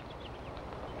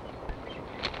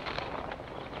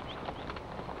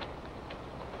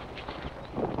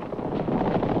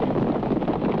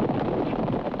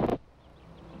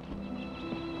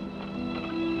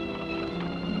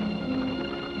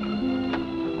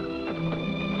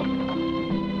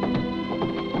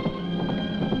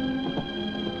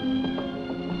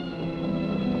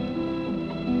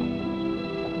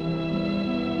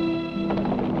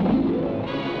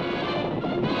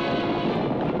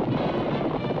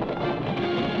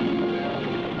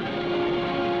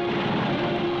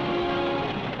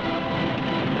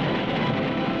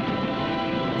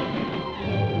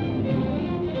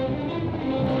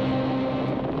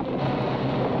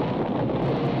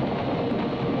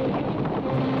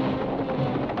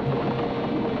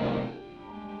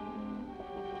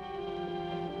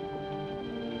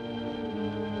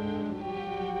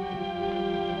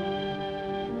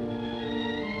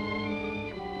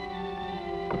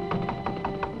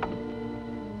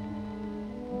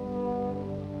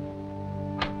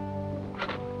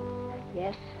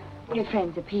 Your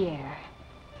friends are Pierre.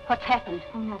 What's happened?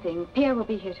 Oh, nothing. Pierre will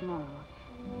be here tomorrow.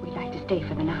 We'd like to stay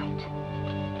for the night.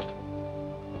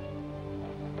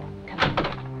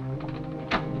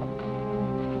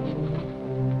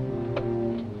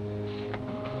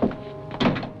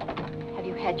 Have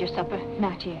you had your supper?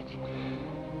 Not yet.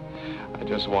 I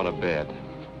just want a bed.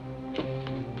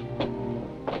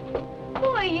 Who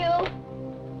are you?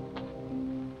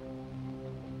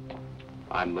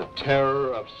 I'm the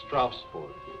terror of Strasbourg.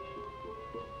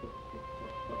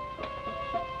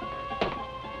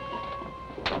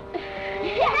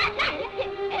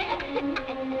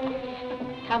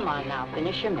 Come on now,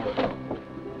 finish your milk.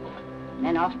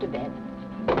 Then off to bed.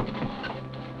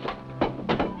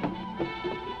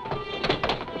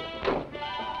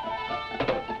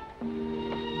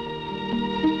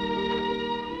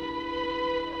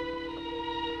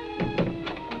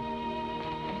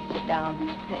 Sit down.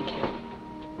 Thank you.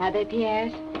 Are they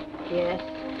Pierre's? Yes.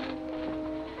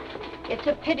 It's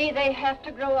a pity they have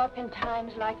to grow up in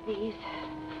times like these.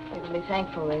 We can be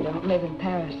thankful they don't live in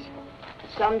Paris.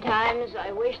 Sometimes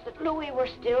I wish that Louis were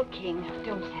still king.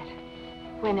 Don't say it.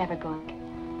 We're never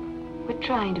going. We're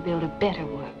trying to build a better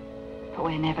world, but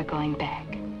we're never going back.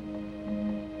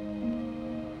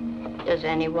 Does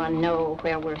anyone know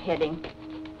where we're heading?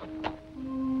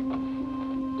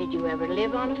 Did you ever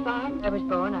live on a farm? I was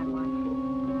born on one.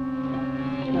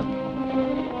 Look.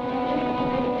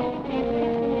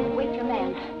 Wake your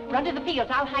men. Run to the fields.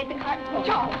 I'll hide the cart.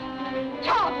 Charles!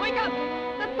 Charles, wake up!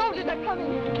 The soldiers are coming!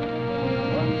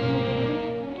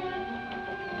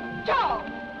 Charles!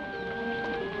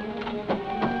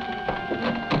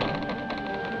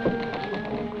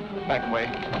 Back way.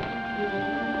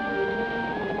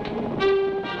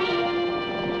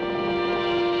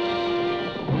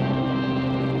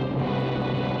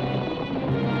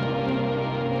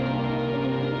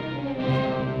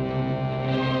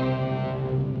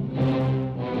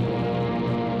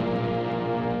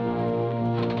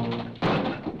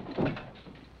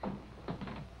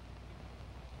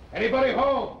 Anybody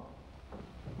home?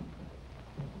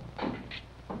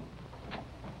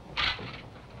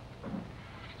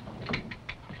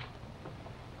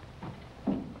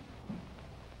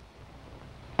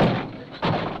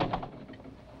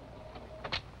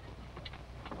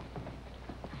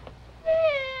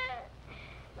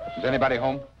 Is anybody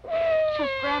home?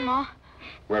 Just Grandma.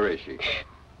 Where is she?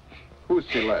 Who's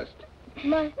Celeste?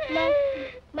 My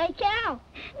cow.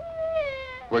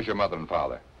 Where's your mother and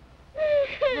father?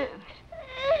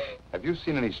 Have you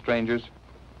seen any strangers?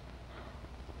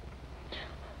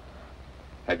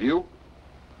 Have you?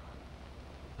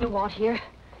 You want here?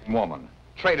 Woman,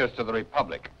 traitors to the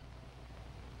Republic.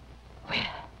 Well,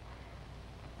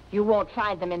 you won't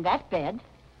find them in that bed.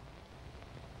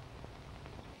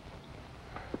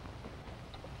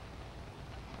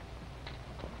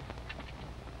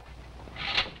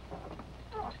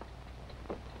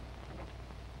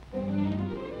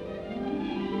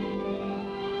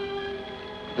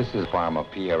 This is the farm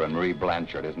of Pierre and Marie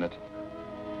Blanchard, isn't it?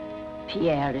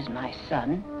 Pierre is my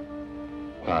son.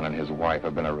 Juan and his wife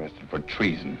have been arrested for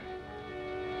treason.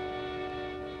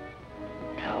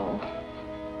 No.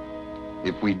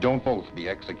 If we don't both be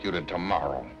executed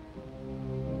tomorrow.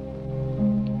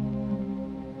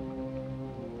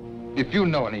 If you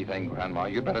know anything, Grandma,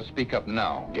 you'd better speak up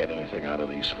now. Get anything out of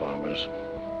these farmers?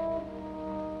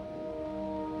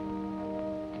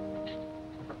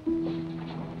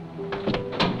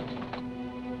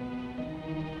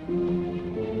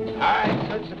 All right,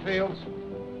 search the fields.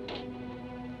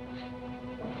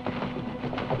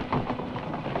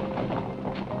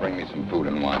 Bring me some food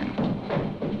and wine.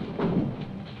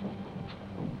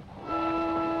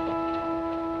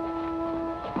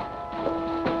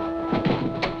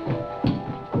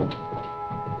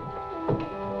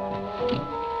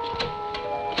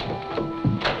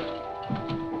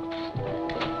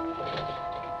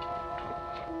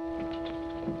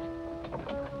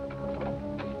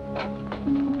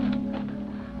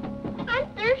 I'm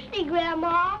thirsty,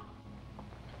 Grandma.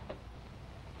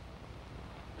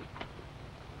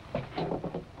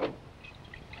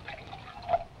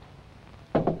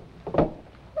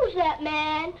 Who's that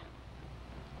man?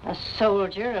 A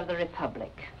soldier of the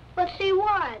Republic. What's he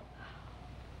want?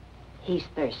 He's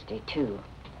thirsty, too.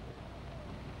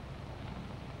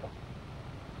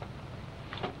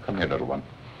 Come here, little one.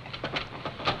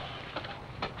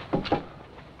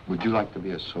 Would you like to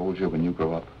be a soldier when you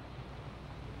grow up?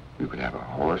 You could have a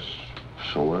horse,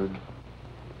 sword,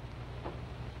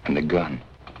 and a gun.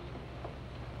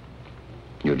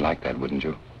 You'd like that, wouldn't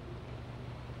you?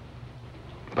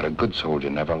 But a good soldier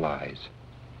never lies.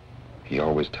 He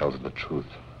always tells the truth.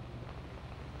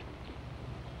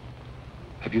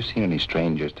 Have you seen any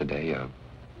strangers today, a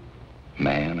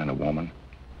man and a woman?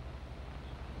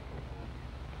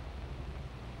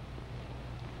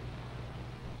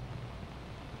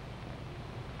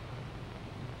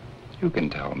 You can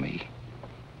tell me.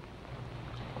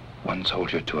 One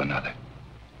soldier to another.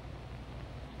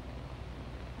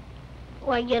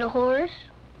 Why, get a horse?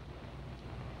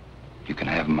 You can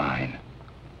have mine.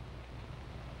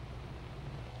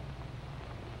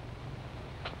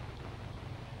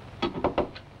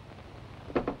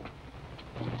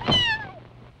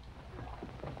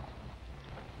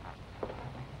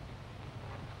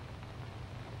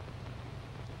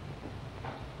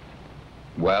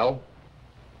 Well?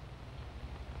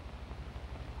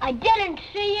 I didn't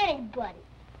see anybody.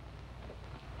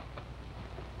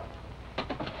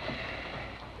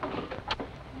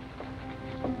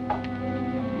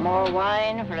 More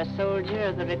wine for a soldier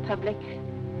of the Republic?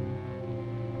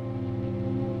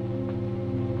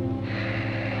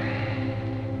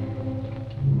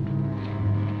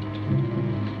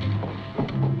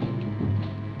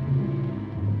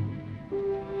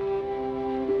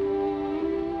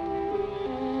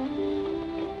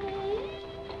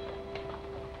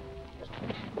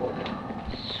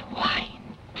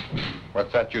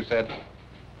 What's that you said?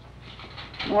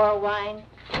 More wine?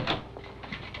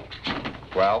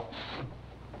 Well?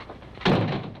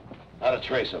 Not a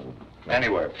trace of them.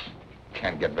 Anywhere.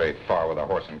 Can't get very far with a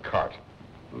horse and cart.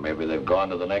 Maybe they've gone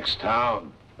to the next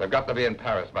town. They've got to be in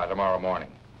Paris by tomorrow morning.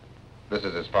 This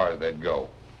is as far as they'd go.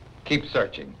 Keep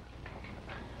searching.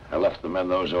 I left the men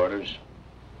those orders.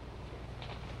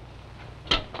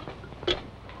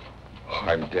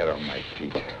 I'm dead on my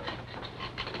feet.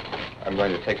 I'm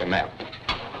going to take a nap.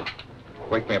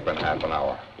 Wake me up in half an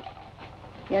hour.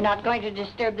 You're not going to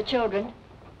disturb the children?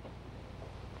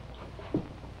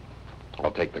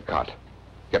 I'll take the cot.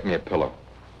 Get me a pillow.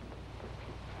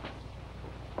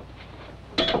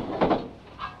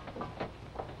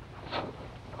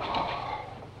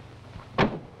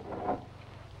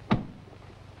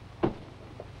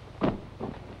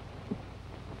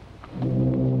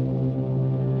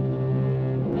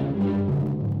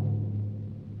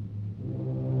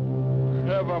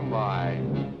 Never mind.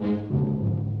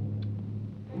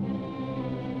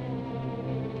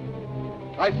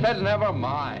 I said never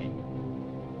mind.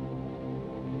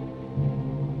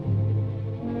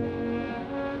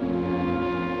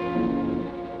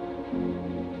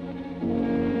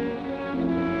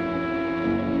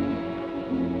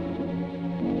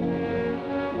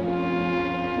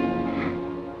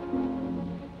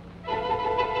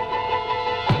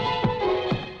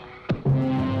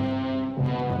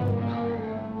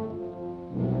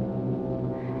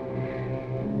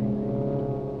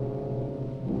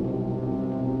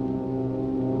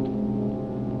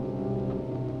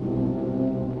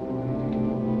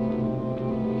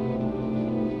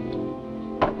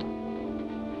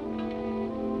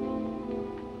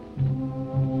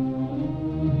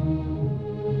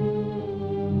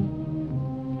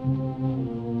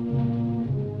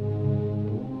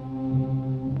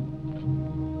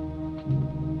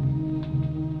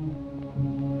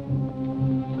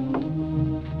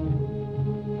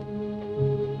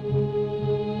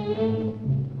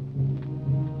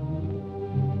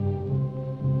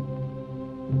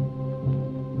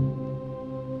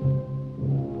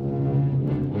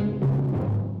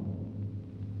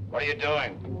 What are you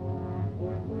doing?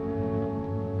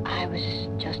 I was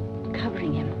just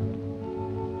covering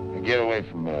him. Get away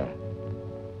from her.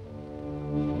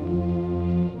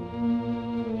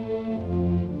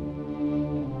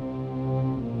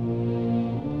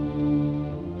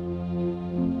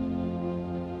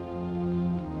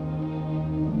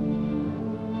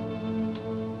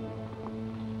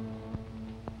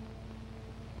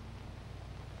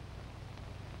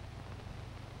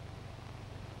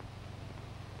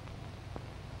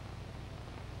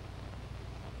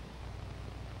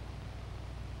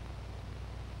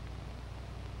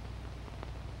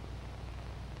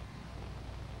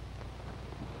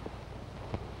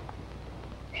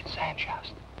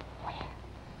 Just. Where?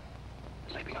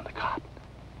 Sleeping on the cot.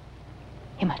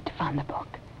 He must have found the book.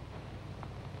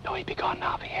 No, he'd be gone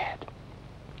now if he had.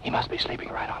 He must be sleeping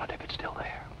right on it if it's still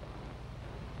there.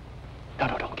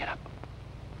 No, don't get up.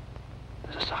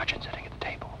 There's a sergeant sitting at the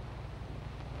table.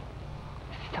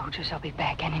 The soldiers will be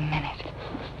back any minute.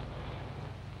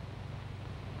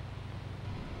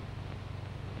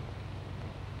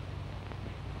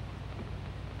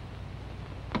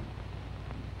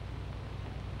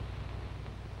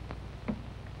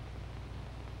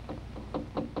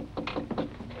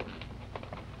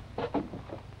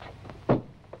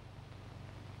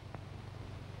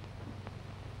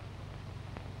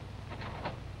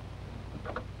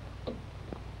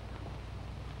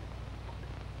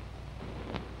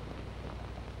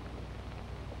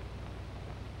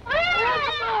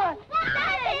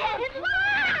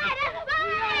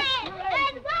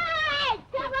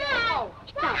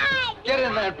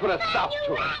 Stop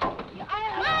to it.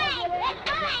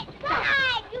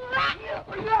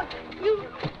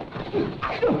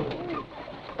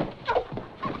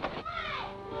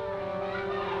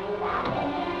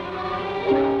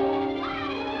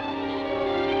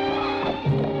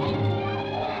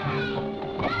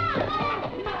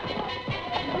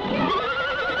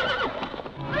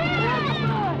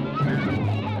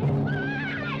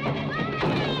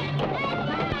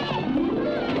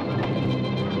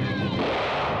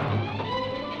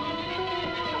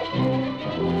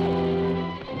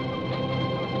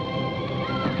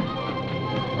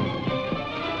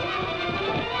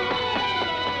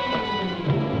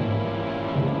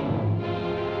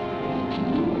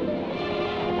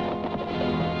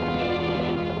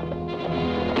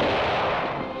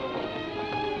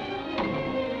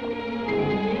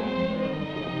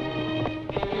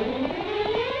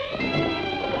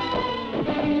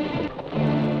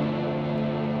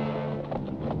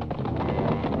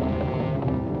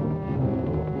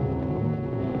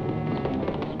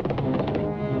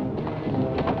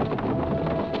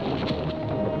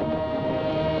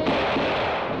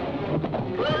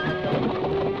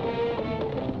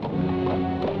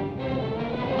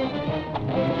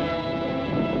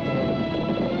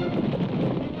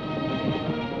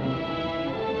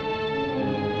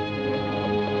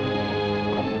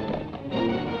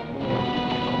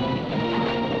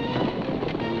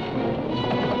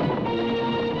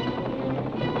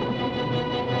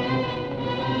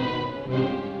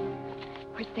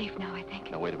 Safe now, I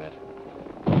think. Now, wait a minute.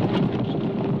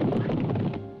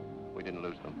 We didn't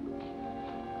lose them.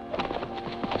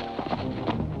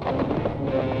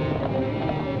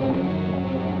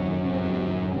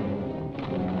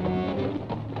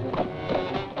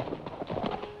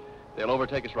 They'll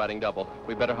overtake us riding double.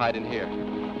 We better hide in here.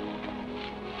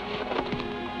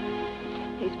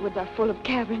 These woods are full of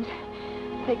caverns.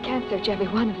 They can't search every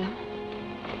one of them.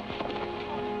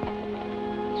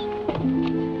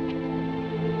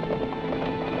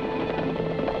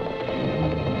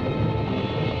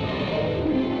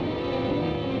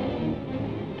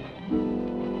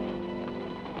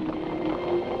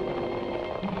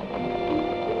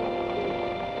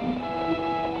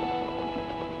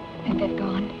 Think they've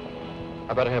gone?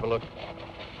 I better have a look.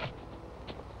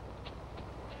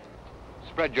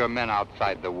 Spread your men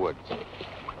outside the woods.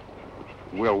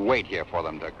 We'll wait here for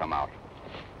them to come out.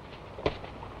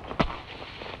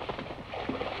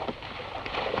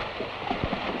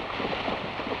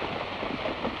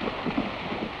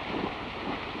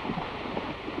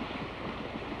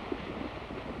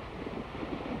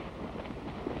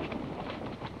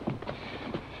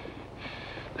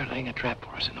 They're laying a trap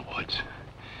for us in the woods.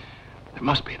 There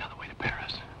must be another way to pair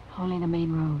us. Only the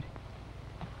main road.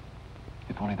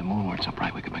 If only the moon weren't so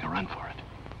bright, we could make a run for it.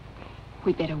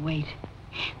 We'd better wait.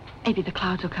 Maybe the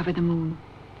clouds will cover the moon.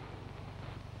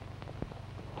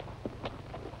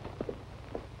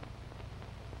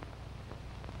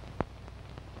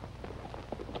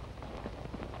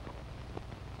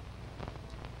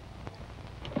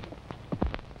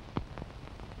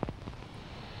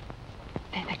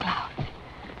 There's the clouds.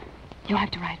 You'll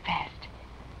have to ride fast.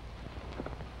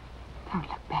 Don't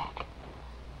look back.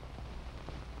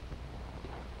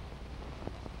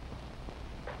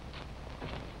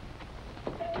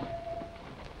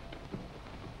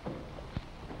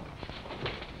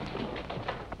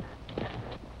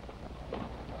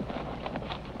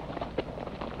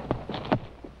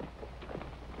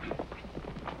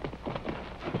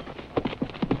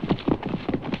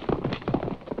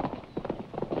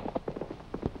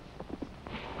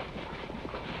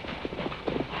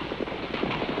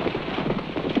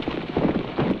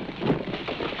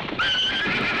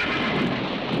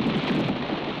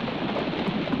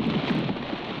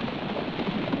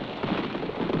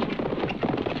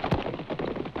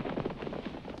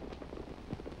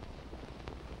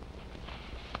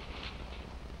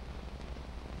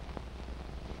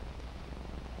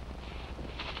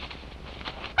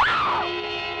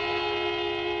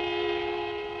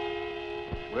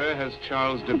 Where has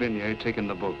Charles de Vigny taken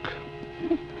the book?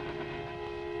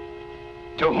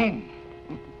 To whom?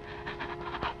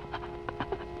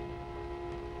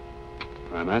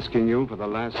 I'm asking you for the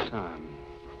last time.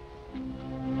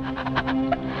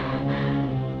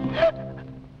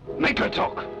 Make her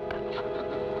talk.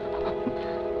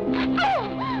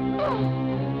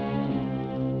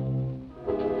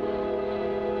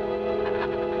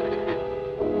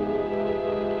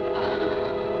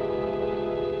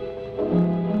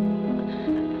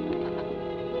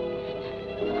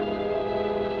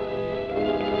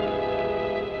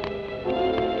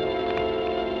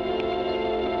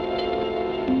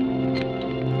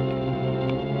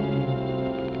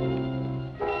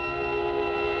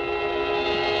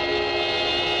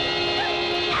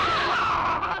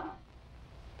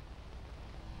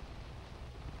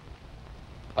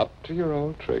 to your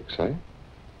old tricks, eh?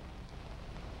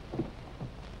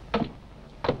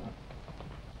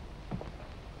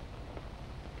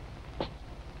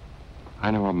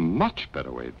 I know a much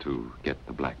better way to get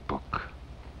the Black Book.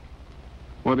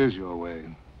 What is your way?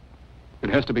 It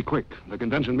has to be quick. The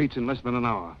convention meets in less than an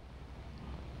hour.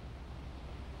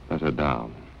 Let her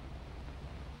down.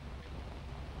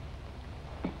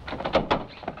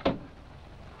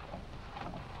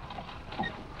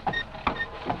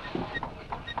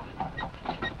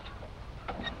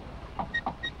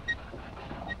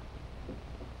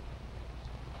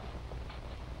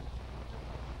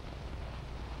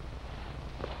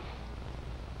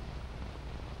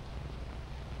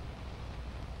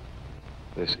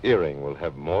 This earring will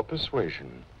have more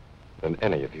persuasion than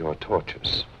any of your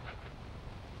tortures.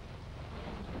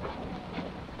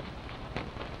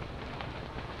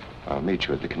 I'll meet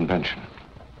you at the convention.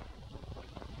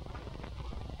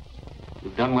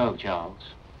 You've done well, Charles.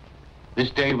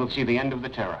 This day will see the end of the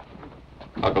terror.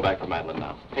 I'll go back for Madeline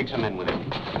now. Take some men with him.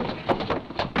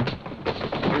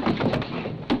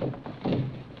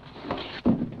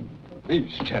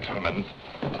 These gentlemen.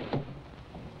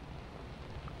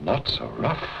 Not so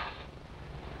rough.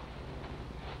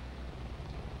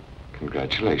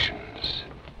 Congratulations.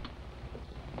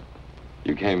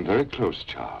 You came very close,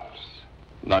 Charles.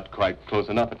 Not quite close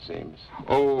enough, it seems.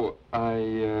 Oh,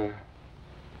 I,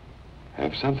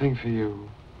 have something for you.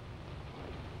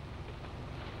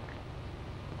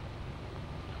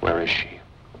 Where is she?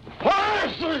 Where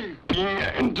is she? Being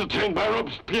entertained by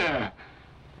Robespierre.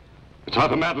 It's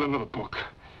either Madeline or the book.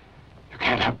 You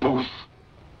can't have both.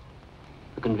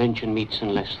 The convention meets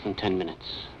in less than 10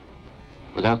 minutes.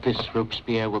 Without this,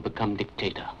 Robespierre will become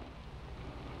dictator.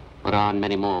 Marat and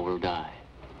many more will die.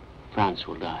 France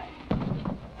will die.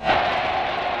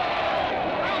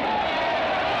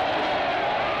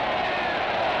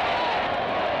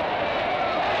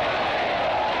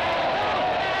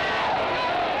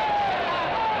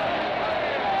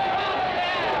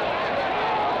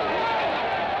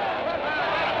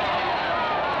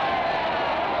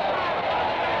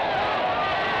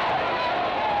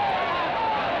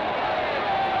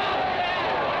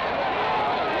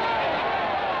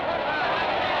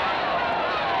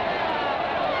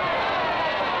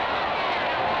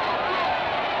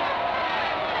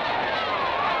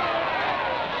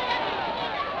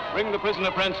 Bring the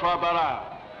prisoner, Francois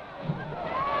Barras.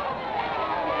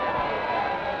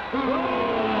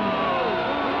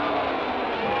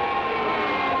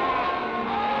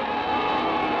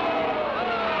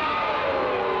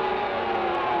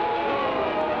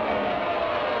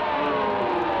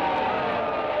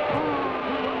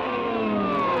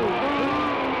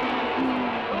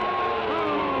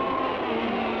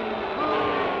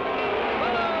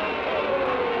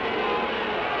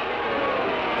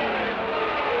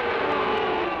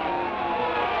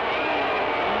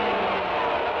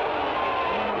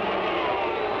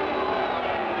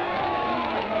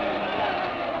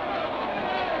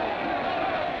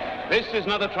 This is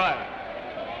not a trial.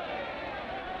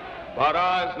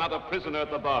 Barras is not a prisoner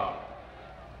at the bar.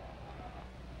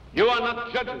 You are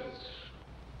not judges.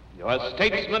 You are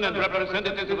statesmen and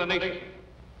representatives of the nation.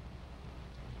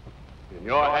 In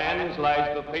your hands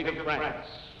lies the fate of France.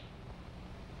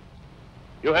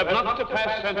 You have not to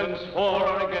pass sentence for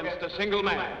or against a single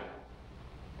man.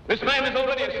 This man is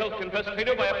already a self-confessed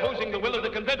traitor by opposing the will of the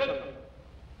convention.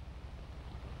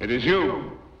 It is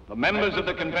you, the members of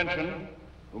the convention,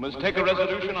 who must take a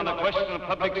resolution on a question of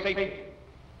public safety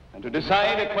and to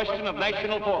decide a question of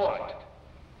national foresight.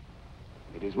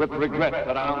 It is with regret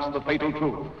that I announce the fatal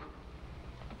truth.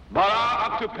 Barras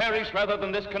ought to perish rather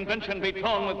than this convention be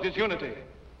torn with disunity.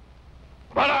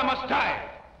 Barras must die,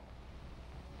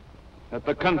 that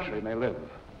the country may live.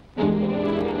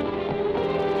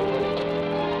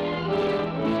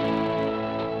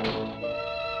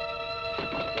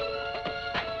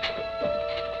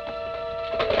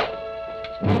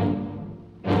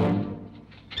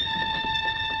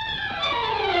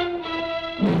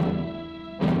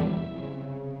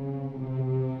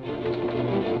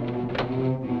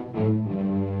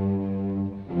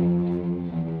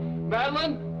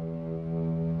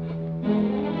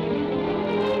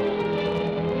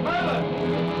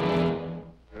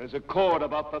 There is a cord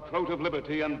about the throat of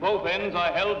liberty, and both ends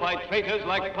are held by traitors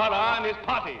like Barras and his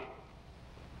party.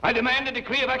 I demand a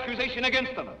decree of accusation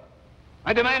against them.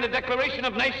 I demand a declaration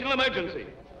of national emergency.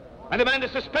 I demand a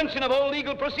suspension of all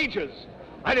legal procedures.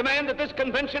 I demand that this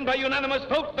convention, by unanimous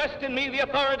vote, vest in me the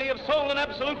authority of sole and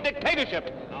absolute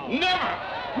dictatorship. No. Never!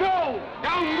 No!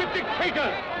 Down with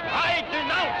dictators! I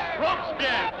denounce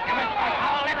Robespierre! Give us back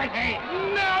our liberty!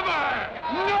 Never!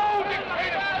 No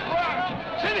dictator!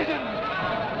 Sit Citizens!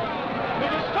 To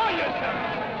destroy yourself!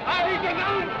 I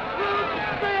denounce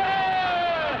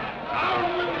Robespierre!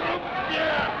 Down with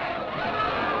Robespierre!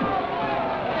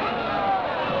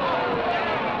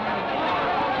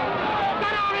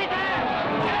 Get out of there!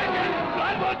 Get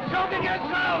blood will choke in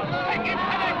yourselves! Take it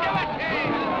to the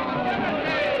guillotine!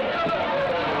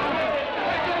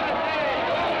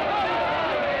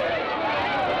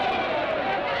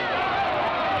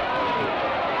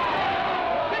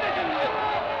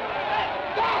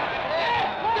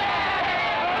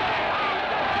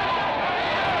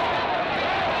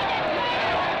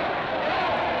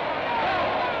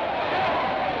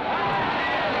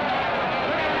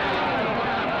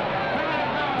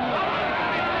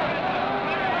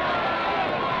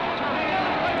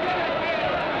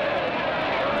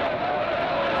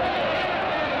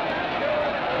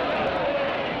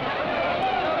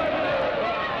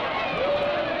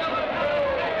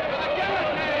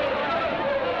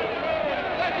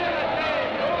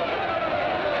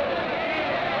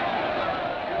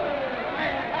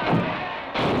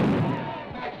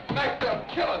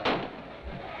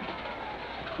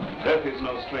 Death is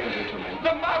no stranger to me.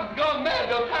 The mob's gone mad.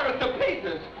 They'll tear us to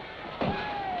pieces.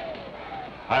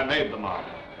 I made the mob.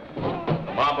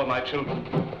 The mob are my children.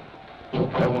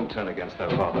 I won't turn against their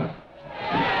father.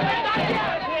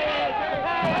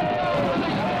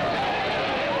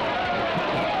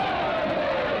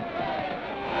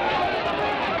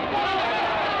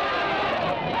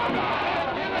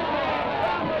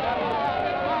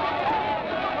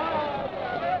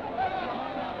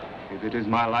 If it is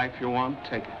my life you want,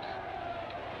 take it.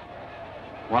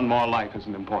 One more life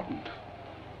isn't important.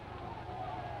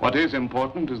 What is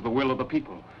important is the will of the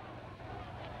people.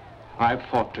 I've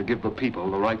fought to give the people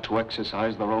the right to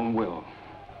exercise their own will.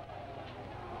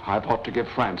 I fought to give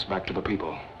France back to the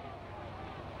people.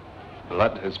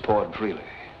 Blood has poured freely.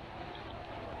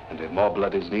 And if more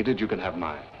blood is needed, you can have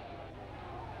mine.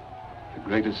 The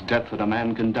greatest death that a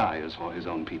man can die is for his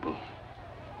own people.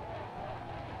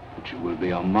 But you will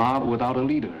be a mob without a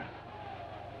leader.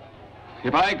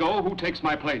 If I go, who takes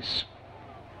my place?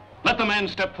 Let the man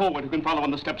step forward who can follow in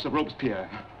the steps of Robespierre.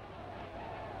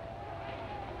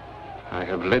 I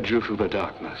have led you through the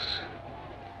darkness.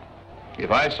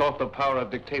 If I sought the power of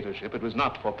dictatorship, it was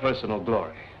not for personal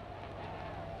glory.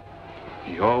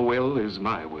 Your will is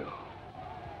my will.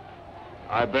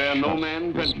 I bear no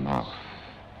man vengeance.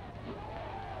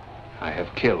 I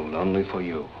have killed only for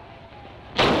you.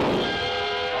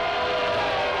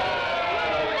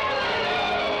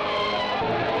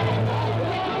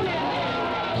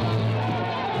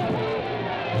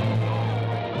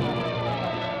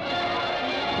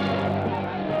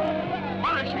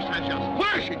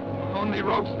 Where is she? Only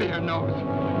Robespierre knows.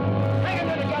 Take him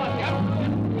to the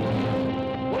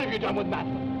guillotine. What have you done with Mann?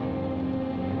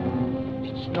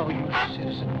 It's no use,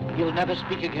 citizen. He'll never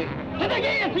speak again. To the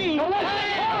guillotine! To the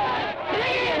guillotine!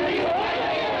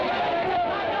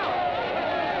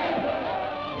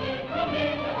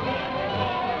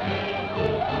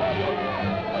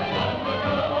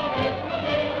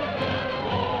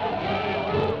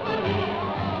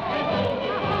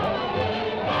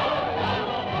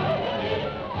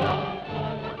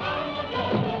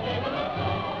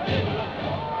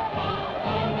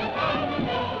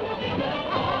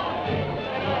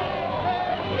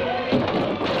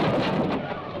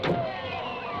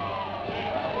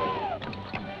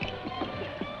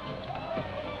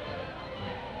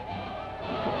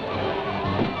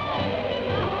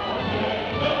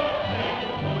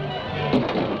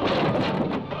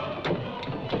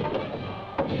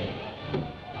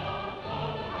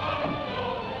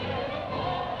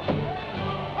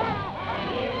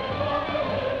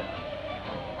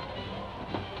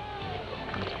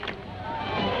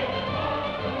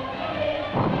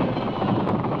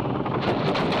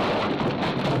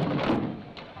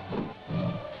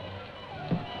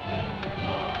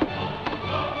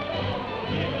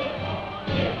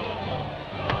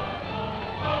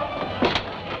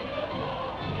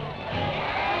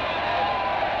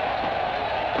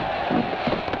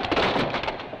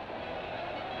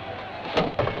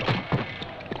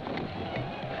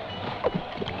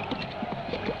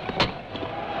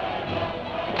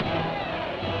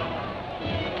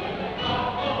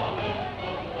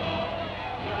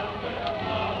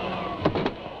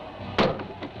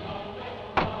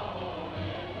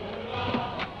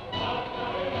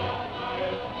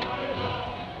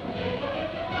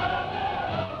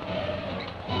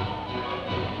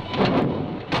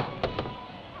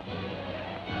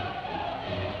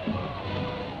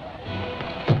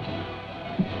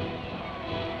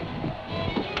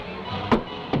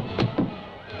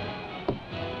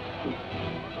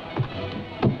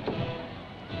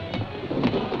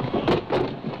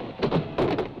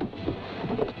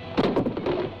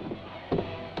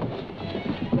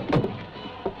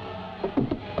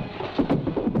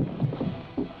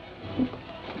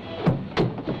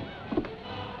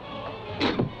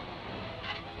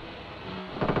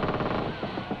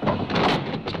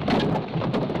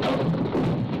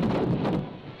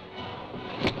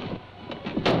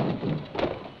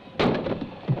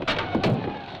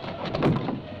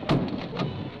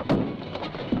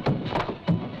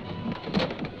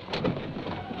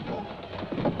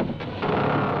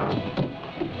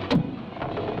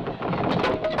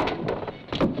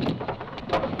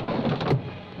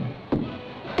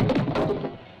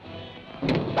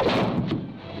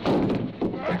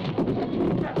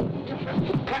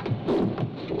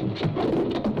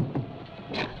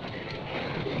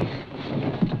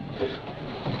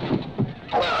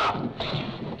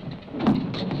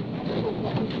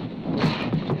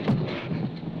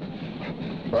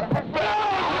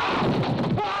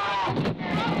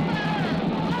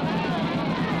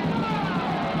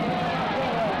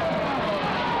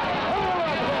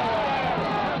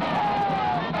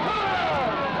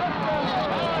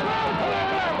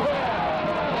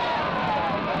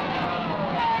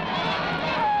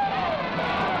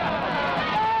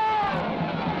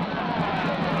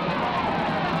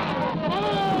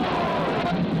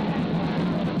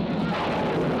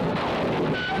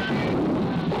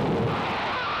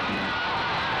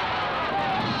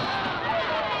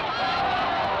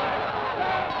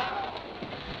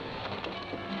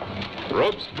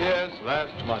 Robespierre's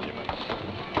last monument.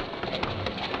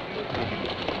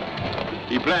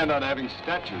 He planned on having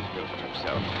statues built of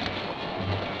himself.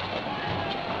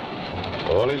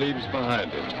 All he leaves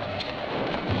behind him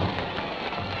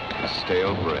is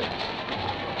stale bread.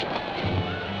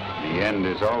 The end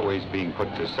is always being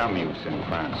put to some use in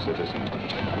France, citizen.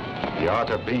 The art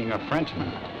of being a Frenchman,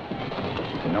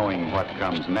 knowing what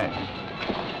comes next.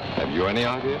 Have you any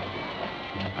idea?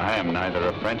 I am neither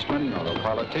a Frenchman nor a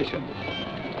politician.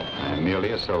 I am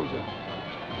merely a soldier.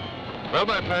 Well,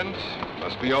 my friends,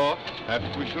 must be off.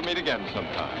 Perhaps we shall meet again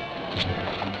sometime.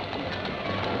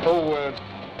 Oh,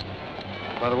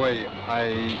 by the way,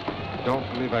 I don't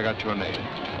believe I got your name.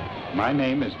 My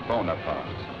name is Bonaparte.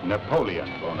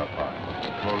 Napoleon Bonaparte.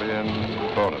 Napoleon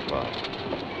Bonaparte.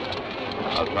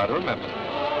 I'll try to remember.